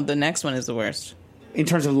 The next one is the worst in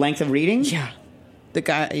terms of length of reading. Yeah, the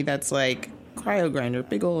guy that's like cryo grinder,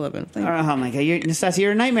 big old oven. Oh my god, Nastasia,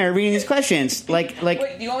 you're a nightmare reading these questions. Wait, do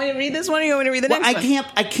you want me to read this one or you want me to read the next one?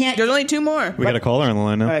 I can't. There's only two more. We got a caller on the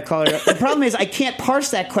line now. All right, caller. The problem is I can't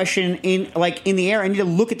parse that question in the air. I need to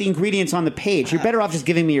look at the ingredients on the page. You're better off just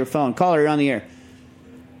giving me your phone. Caller, you're on the air.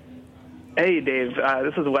 Hey, Dave.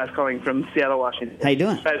 This is Wes calling from Seattle, Washington. How you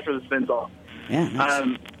doing? Thanks for the Spinzall. Yeah.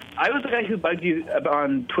 Nice. I was the guy who bugged you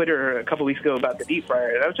on Twitter a couple weeks ago about the deep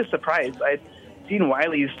fryer, and I was just surprised. I'd seen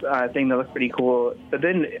Wiley's thing that looked pretty cool, but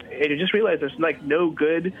then I just realized there's no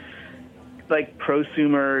good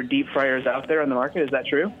prosumer deep fryers out there on the market. Is that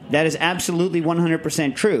true? That is absolutely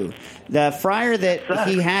 100% true. The fryer that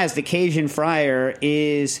he has, the Cajun fryer,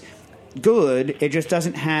 is good. It just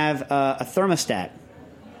doesn't have a thermostat.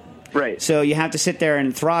 Right. So you have to sit there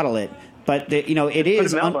and throttle it. But it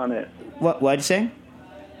is. Put a Melb on it. What'd you say?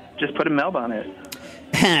 Just put a Melb on it.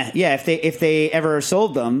 Yeah, if they ever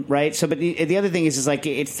sold them, right? So, but the other thing is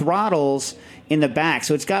it throttles in the back,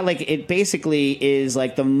 so it's got it basically is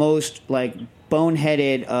the most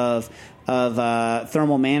boneheaded of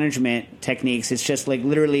thermal management techniques. It's just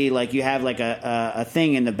literally you have a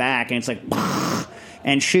thing in the back and it's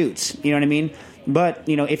and shoots. You know what I mean? But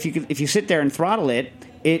if you sit there and throttle it,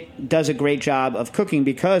 it does a great job of cooking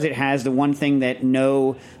because it has the one thing that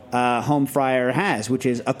no home fryer has, which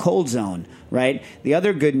is a cold zone, right? The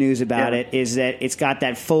other good news about it is that it's got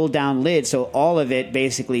that fold down lid, so all of it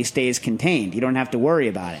basically stays contained. You don't have to worry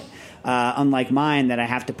about it. Unlike mine that I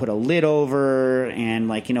have to put a lid over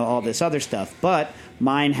and all this other stuff. But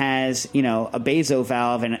mine has, a Bezo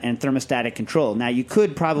valve and thermostatic control. Now you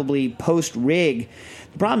could probably post-rig.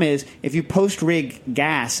 The problem is if you post-rig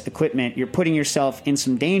gas equipment, you're putting yourself in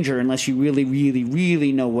some danger unless you really, really,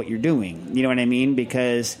 really know what you're doing. You know what I mean?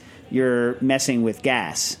 Because you're messing with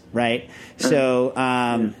gas, right? So,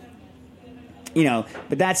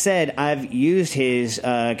 but that said, I've used his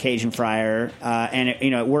Cajun fryer, and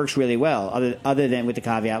it works really well. Other than with the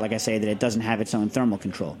caveat, like I say, that it doesn't have its own thermal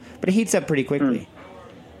control, but it heats up pretty quickly.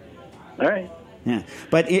 All right. Yeah,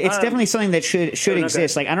 but it's definitely something that should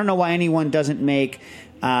exist. Like, I don't know why anyone doesn't make.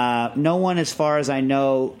 No one, as far as I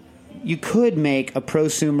know, you could make a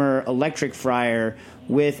prosumer electric fryer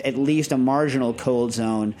with at least a marginal cold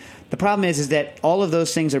zone. The problem is that all of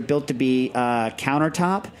those things are built to be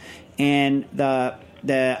countertop, and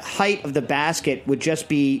the height of the basket would just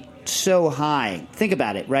be so high. Think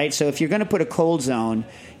about it, right? So if you're going to put a cold zone,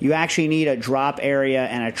 you actually need a drop area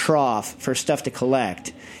and a trough for stuff to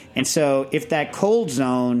collect. And so if that cold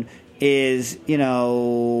zone is,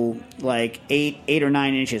 like 8 or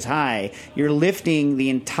 9 inches high, you're lifting the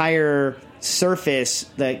entire surface,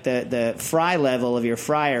 the fry level of your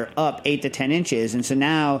fryer up 8 to 10 inches, and so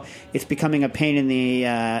now it's becoming a pain in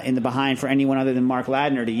the behind for anyone other than Mark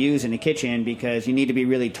Ladner to use in the kitchen, because you need to be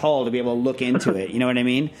really tall to be able to look into it. You know what I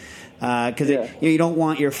mean? Because you don't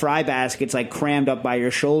want your fry baskets like crammed up by your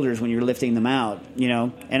shoulders when you're lifting them out.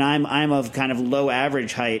 And I'm of kind of low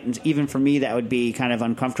average height, and even for me that would be kind of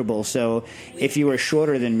uncomfortable. So if you were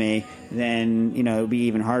shorter than me, then it would be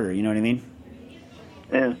even harder. You know what I mean?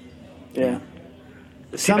 Yeah.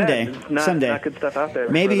 Someday. Not good stuff out there.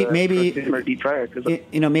 Maybe deep fryer.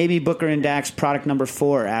 Maybe Booker and Dax product number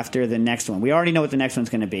 4 after the next one. We already know what the next one's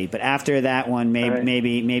going to be, but after that one,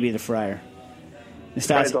 maybe the fryer.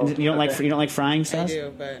 Stas, you don't like frying, Stas? I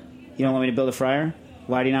do, but you don't want me to build a fryer?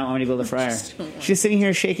 Why do you not want me to build a fryer? She's sitting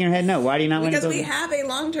here shaking her head. No. Why do you not want to build? Because we have a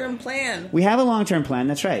long-term plan. We have a long-term plan.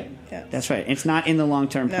 That's right. Yeah. That's right. It's not in the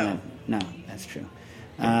long-term plan. No, that's true.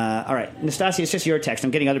 All right, Nastasia, it's just your text.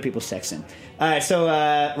 I'm getting other people's texts in. All right, so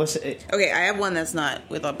what's okay? I have one that's not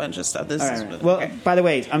with a bunch of stuff. This is right. Well, by the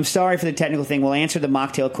way, I'm sorry for the technical thing. We'll answer the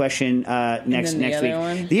mocktail question next week.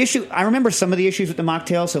 One? The issue, I remember some of the issues with the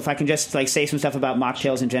mocktail, so if I can just say some stuff about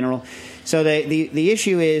mocktails in general. So the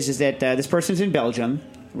issue is that this person's in Belgium.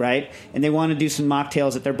 Right, and they want to do some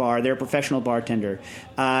mocktails at their bar. They're a professional bartender,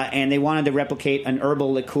 and they wanted to replicate an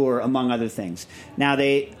herbal liqueur, among other things. Now,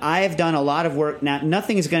 I have done a lot of work. Now,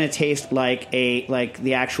 nothing is going to taste like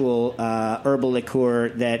the actual herbal liqueur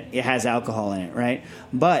that it has alcohol in it, right?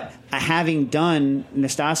 But having done,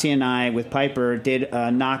 Nastasia and I with Piper did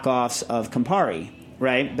knockoffs of Campari.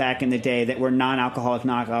 Right, back in the day, that were non-alcoholic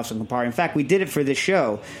knockoffs of Campari. In fact, we did it for this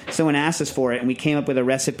show. Someone asked us for it, and we came up with a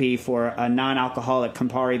recipe for a non-alcoholic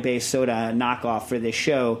Campari-based soda knockoff for this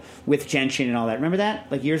show with gentian and all that. Remember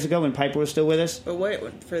that? Like years ago when Piper was still with us? But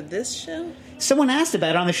what, for this show? Someone asked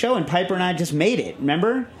about it on the show, and Piper and I just made it,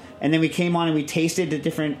 remember? And then we came on and we tasted the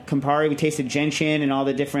different Campari. We tasted gentian and all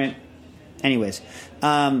the different... Anyways,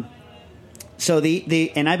 so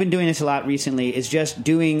and I've been doing this a lot recently, is just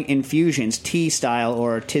doing infusions, tea style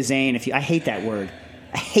or tisane. I hate that word.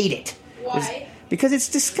 I hate it. Why? Because it's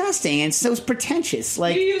disgusting and so pretentious.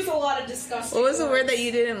 Like, you use a lot of disgusting What was the words. word that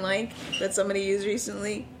you didn't like that somebody used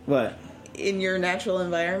recently? What? In your natural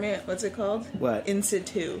environment, what's it called? What? In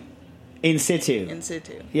situ. In situ. In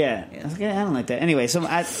situ. Yeah. I don't like that. Anyway, so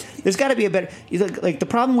there's got to be a better... Like, the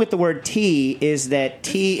problem with the word tea is that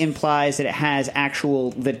tea implies that it has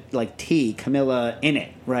actual, tea, Camilla, in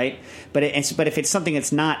it, right? But if it's something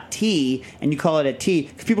that's not tea, and you call it a tea...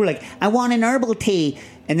 Because people are like, I want an herbal tea.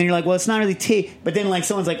 And then you're like, well, it's not really tea. But then,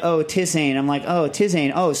 someone's like, oh, tisane. I'm like, oh,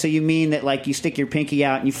 tisane. Oh, so you mean that, you stick your pinky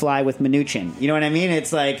out and you fly with Mnuchin. You know what I mean?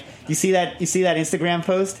 It's like, you see that Instagram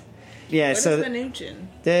post? Yeah, What is Mnuchin?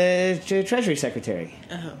 The Treasury Secretary.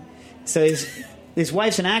 Oh. So his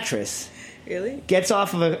wife's an actress. Really? Gets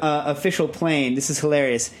off of an official plane. This is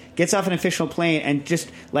hilarious. Gets off an official plane and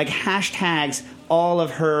just hashtags all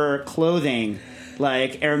of her clothing,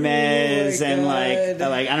 like Hermes and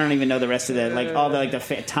I don't even know the rest of the all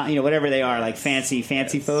the whatever they are, like fancy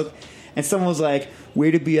folk. And someone was like,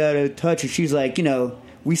 "Way to be out of touch," and she's like,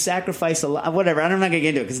 we sacrifice a lot. Whatever. I'm not going to get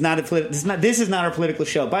into it because this is not our political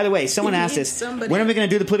show. By the way, someone asked us, when are we going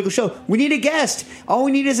to do the political show? We need a guest. All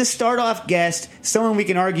we need is a start-off guest, someone we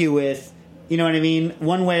can argue with. You know what I mean?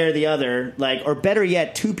 One way or the other. Or better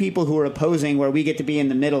yet, two people who are opposing where we get to be in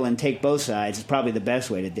the middle and take both sides is probably the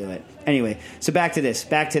best way to do it. Anyway, so back to this.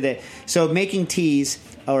 So making teas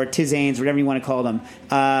or tisanes, whatever you want to call them,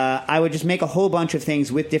 I would just make a whole bunch of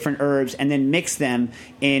things with different herbs and then mix them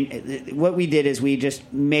in. What we did is we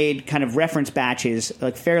just made kind of reference batches,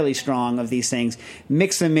 fairly strong, of these things,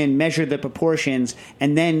 mix them in, measure the proportions,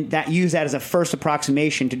 and then use that as a first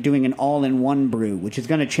approximation to doing an all-in-one brew, which is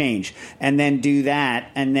going to change, and then do that,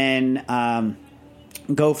 and then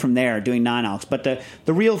go from there doing non-alcs. But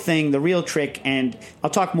the real thing, the real trick, and I'll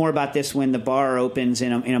talk more about this when the bar opens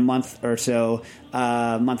in a month or so,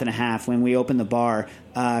 month and a half, when we open the bar,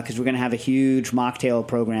 because we're going to have a huge mocktail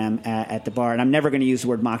program at the bar. And I'm never going to use the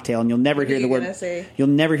word mocktail, and you'll never hear the word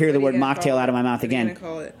mocktail out of my mouth again. What are you going to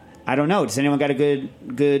call it? I don't know. Does anyone got a good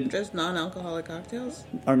Just non-alcoholic cocktails?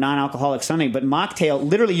 or non-alcoholic something? But mocktail,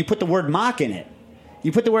 literally, you put the word mock in it.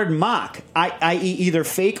 You put the word mock, i.e. either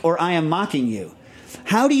fake or I am mocking you.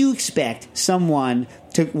 How do you expect someone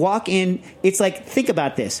to walk in? It's like, think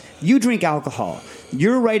about this. You drink alcohol.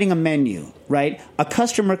 You're writing a menu, right? A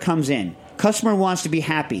customer comes in. Customer wants to be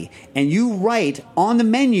happy. And you write on the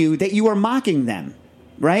menu that you are mocking them,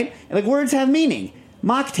 right? Like, words have meaning.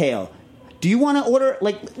 Mocktail. Do you want to order,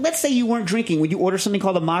 like, let's say you weren't drinking. Would you order something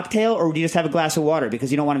called a mocktail, or would you just have a glass of water because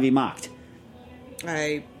you don't want to be mocked?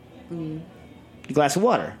 A glass of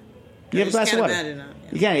water. You have a glass of water. Imagine that,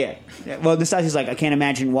 You can't, yeah. Well, Nastasia's like, I can't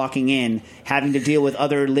imagine walking in, having to deal with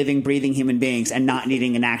other living, breathing human beings and not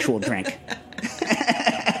needing an actual drink.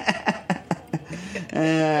 You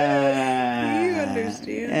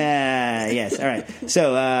understand. Yes. All right.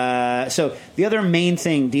 So the other main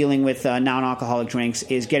thing dealing with non-alcoholic drinks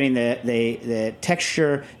is getting the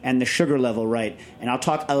texture and the sugar level right. And I'll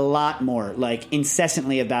talk a lot more, like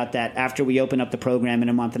incessantly, about that after we open up the program in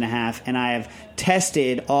a month and a half. And I have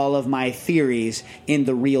tested all of my theories in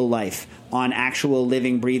the real life on actual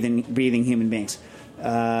living, breathing human beings.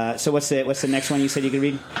 So what's the next one you said you could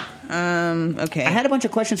read? Okay. I had a bunch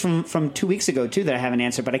of questions from 2 weeks ago, too, that I haven't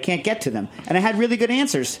answered, but I can't get to them. And I had really good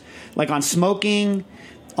answers, like on smoking,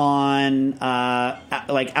 on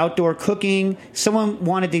like outdoor cooking. Someone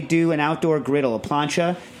wanted to do an outdoor griddle, a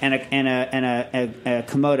plancha, and a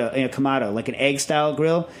kamado, like an egg-style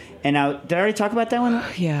grill. And now, did I already talk about that one?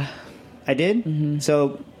 Yeah. I did? Mm-hmm.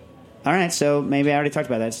 So... All right, so maybe I already talked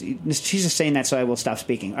about that. She's just saying that so I will stop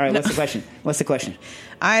speaking. All right, what's the question?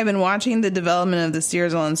 I've been watching the development of the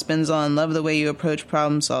Searzall and Spinzall and love the way you approach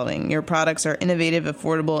problem solving. Your products are innovative,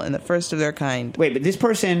 affordable, and the first of their kind. Wait, but this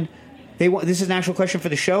person, this is an actual question for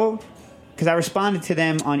the show? Because I responded to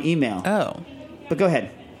them on email. Oh. But go ahead.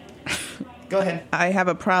 Go ahead. I have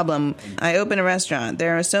a problem. I open a restaurant.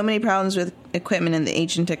 There are so many problems with equipment and the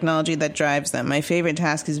ancient technology that drives them. My favorite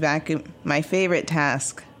task is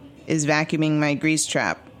vacuuming my grease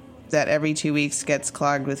trap that every 2 weeks gets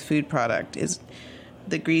clogged with food product.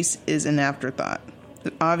 The grease is an afterthought.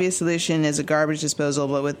 The obvious solution is a garbage disposal,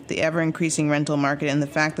 but with the ever-increasing rental market and the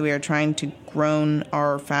fact that we are trying to grow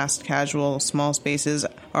our fast casual small spaces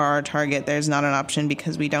are our target, there's not an option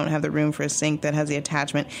because we don't have the room for a sink that has the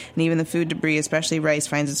attachment, and even the food debris, especially rice,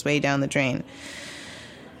 finds its way down the drain.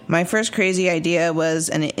 My first crazy idea was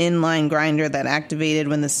an inline grinder that activated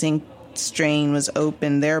when the sink strain was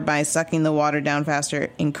open, thereby sucking the water down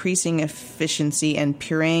faster, increasing efficiency, and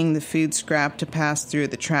pureeing the food scrap to pass through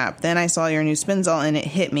the trap. Then I saw your new Spinzall and it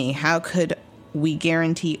hit me. How could we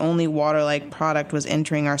guarantee only water-like product was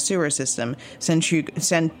entering our sewer system?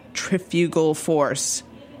 Centrifugal force.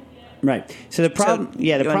 Right. So the problem,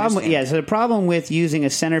 the problem with using a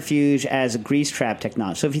centrifuge as a grease trap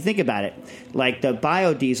technology. So if you think about it, like the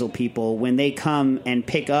biodiesel people, when they come and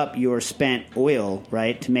pick up your spent oil,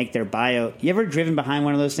 right, to make their bio. You ever driven behind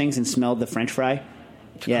one of those things and smelled the French fry?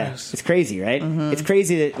 Yeah, it's crazy, right? Mm-hmm. It's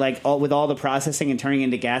crazy that with all the processing and turning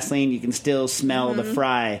into gasoline, you can still smell the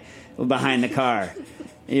fry behind the car.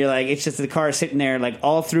 You're like, it's just the car sitting there, like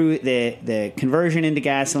all through the conversion into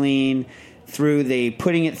gasoline. Through the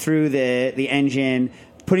putting it through the engine,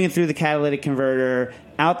 putting it through the catalytic converter,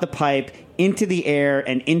 out the pipe, into the air,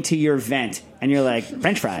 and into your vent. And you're like,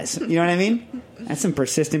 French fries. You know what I mean? That's some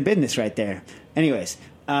persistent business right there. Anyways,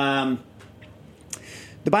 the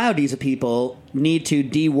biodiesel people need to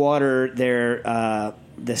dewater their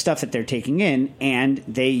the stuff that they're taking in, and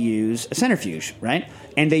they use a centrifuge, right?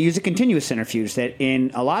 And they use a continuous centrifuge that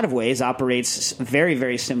in a lot of ways operates very,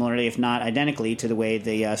 very similarly, if not identically, to the way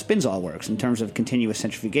the Spinzall works in terms of continuous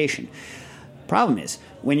centrifugation. Problem is,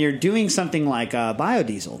 when you're doing something like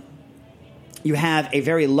biodiesel, you have a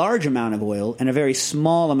very large amount of oil and a very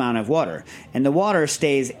small amount of water. And the water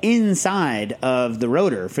stays inside of the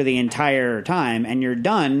rotor for the entire time, and you're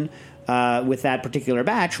done with that particular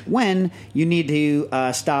batch when you need to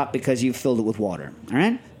stop because you've filled it with water. All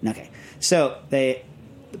right? Okay. So the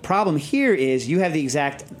problem here is you have the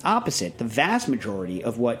exact opposite. The vast majority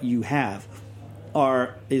of what you have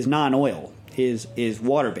is non-oil, is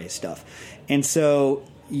water-based stuff. And so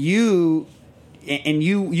you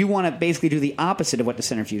want to basically do the opposite of what the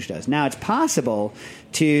centrifuge does. Now, it's possible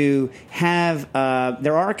to have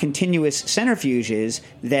there are continuous centrifuges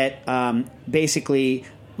that basically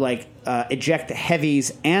eject the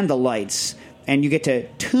heavies and the lights and you get to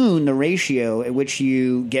tune the ratio at which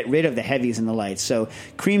you get rid of the heavies and the lights. So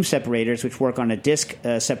cream separators, which work on a disc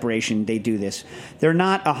separation, they do this. They're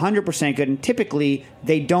not 100% good, and typically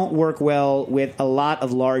they don't work well with a lot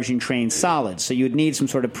of large entrained solids. So you'd need some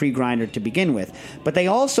sort of pre-grinder to begin with. But they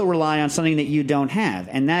also rely on something that you don't have,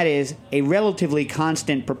 and that is a relatively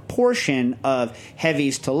constant proportion of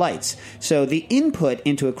heavies to lights. So the input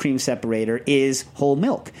into a cream separator is whole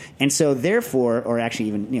milk, and so therefore, or actually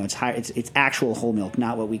even it's higher, it's actual whole milk,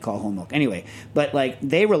 not what we call whole milk. Anyway, but like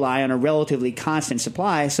they rely on a relatively constant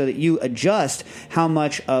supply, so that you adjust how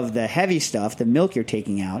much of the heavy stuff, the milk you're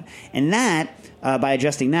taking out, and that. By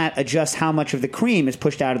adjusting that, adjust how much of the cream is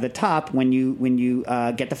pushed out of the top when you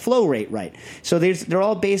get the flow rate right. So they're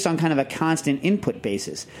all based on kind of a constant input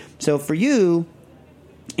basis. So for you,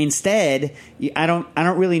 instead, I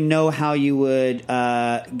don't really know how you would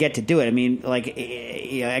get to do it. I mean, like,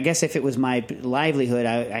 I guess if it was my livelihood,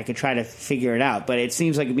 I could try to figure it out. But it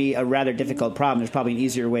seems like it'd be a rather difficult problem. There's probably an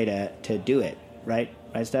easier way to do it, right?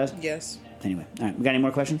 Right, Stas? Yes. Anyway, all right. We got any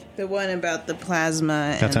more questions? The one about the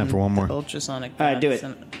plasma Got time for one more. Ultrasonic. All right, do it.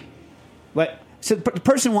 What? So the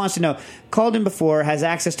person wants to know, called in before, has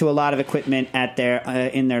access to a lot of equipment at their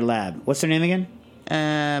in their lab. What's their name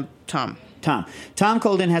again? Tom. Tom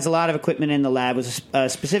Colden has a lot of equipment in the lab, was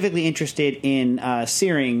specifically interested in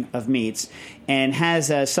searing of meats, and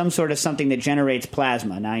has some sort of something that generates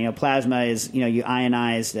plasma. Now, plasma is, you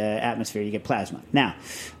ionize the atmosphere, you get plasma. Now,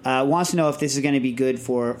 wants to know if this is going to be good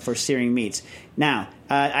for searing meats. Now,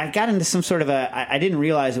 I got into some sort of I didn't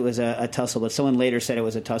realize it was a tussle, but someone later said it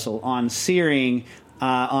was a tussle on searing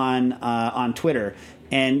on Twitter.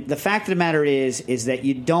 And the fact of the matter is that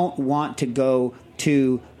you don't want to go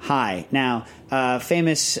too high. Now,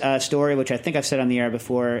 famous story, which I think I've said on the air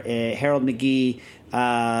before, Harold McGee,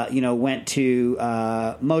 went to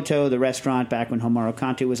Moto, the restaurant, back when Homaru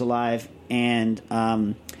Kanto was alive, and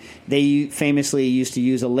they famously used to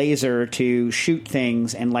use a laser to shoot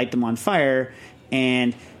things and light them on fire,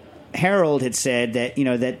 and Harold had said that,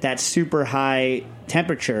 that super high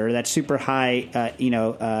temperature, that super high,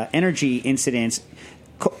 energy incidence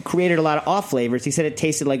created a lot of off flavors. He said it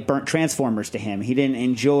tasted like burnt Transformers to him. He didn't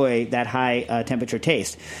enjoy that high temperature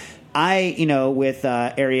taste. I, with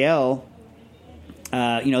Ariel,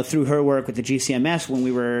 through her work with the GCMS, when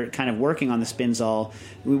we were kind of working on the Spinzall,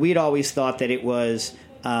 we'd always thought that it was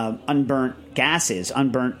unburnt gases,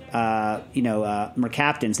 unburnt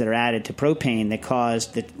mercaptans that are added to propane that cause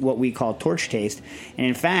what we call torch taste. And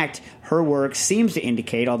in fact, her work seems to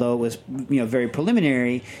indicate, although it was very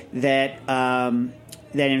preliminary, that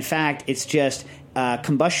in fact it's just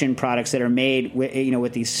combustion products that are made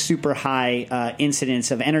with these super high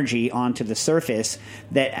incidence of energy onto the surface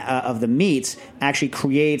that of the meats actually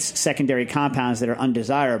creates secondary compounds that are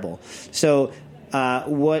undesirable. So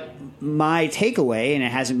what my takeaway, and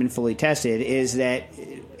it hasn't been fully tested, is that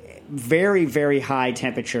very, very high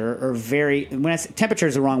temperature, or temperature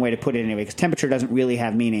is the wrong way to put it anyway, because temperature doesn't really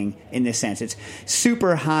have meaning in this sense. It's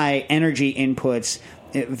super high energy inputs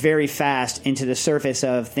very fast into the surface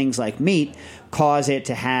of things like meat cause it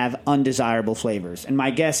to have undesirable flavors. And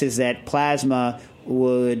my guess is that plasma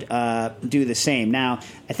would do the same. Now,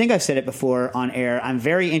 I think I've said it before on air. I'm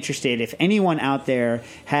very interested if anyone out there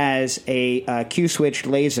has a Q-switched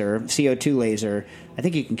laser, CO2 laser. I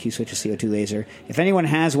think you can Q-switch a CO2 laser. If anyone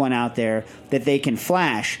has one out there that they can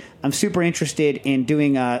flash, I'm super interested in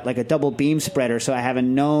doing a double beam spreader, so I have a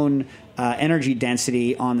known energy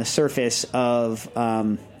density on the surface of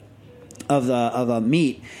a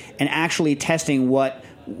meat, and actually testing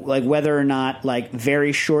whether or not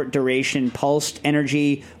very short duration pulsed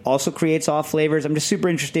energy also creates off flavors. I'm just super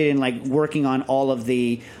interested in working on all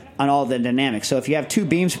the dynamics. So if you have two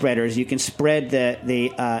beam spreaders, you can spread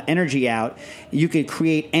the energy out. You could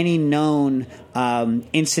create any known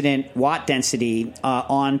incident watt density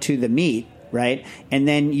onto the meat, right? And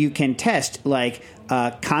then you can test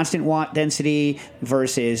constant watt density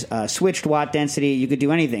versus switched watt density. You could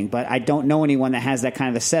do anything, but I don't know anyone that has that kind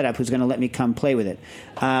of a setup who's going to let me come play with it.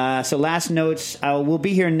 So last notes, we'll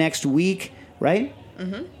be here next week, right?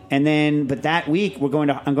 Mm-hmm. And then, but that week I'm going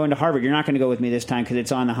to Harvard. You're not going to go with me this time because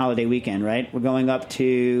it's on the holiday weekend, right? We're going up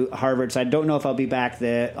to Harvard, so I don't know if I'll be back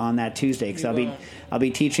on that Tuesday because I'll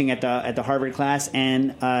be teaching at the Harvard class,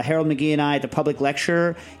 and Harold McGee and I at the public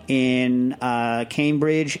lecture in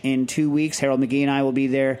Cambridge in 2 weeks. Harold McGee and I will be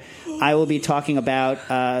there. I will be talking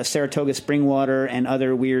about Saratoga spring water and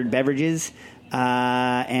other weird beverages.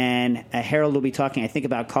 And Harold will be talking, I think,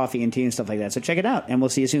 about coffee and tea and stuff like that. So check it out, and we'll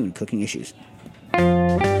see you soon. Cooking Issues.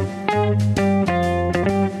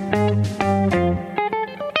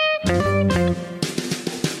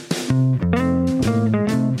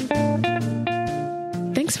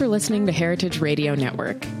 listening to Heritage Radio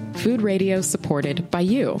Network, food radio supported by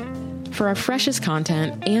you. For our freshest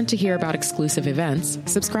content and to hear about exclusive events,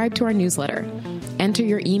 subscribe to our newsletter. Enter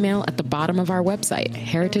your email at the bottom of our website,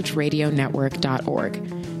 heritageradionetwork.org.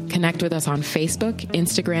 Connect with us on Facebook,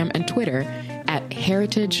 Instagram, and Twitter at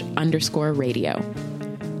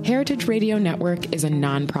heritage_radio. Heritage Radio Network is a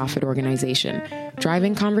nonprofit organization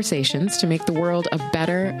driving conversations to make the world a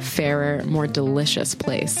better, fairer, more delicious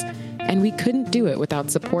place. And we couldn't do it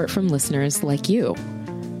without support from listeners like you.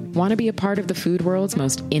 Want to be a part of the food world's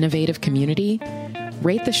most innovative community?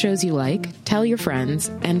 Rate the shows you like, tell your friends,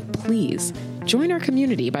 and please join our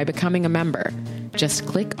community by becoming a member. Just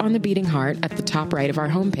click on the beating heart at the top right of our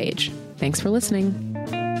homepage. Thanks for listening.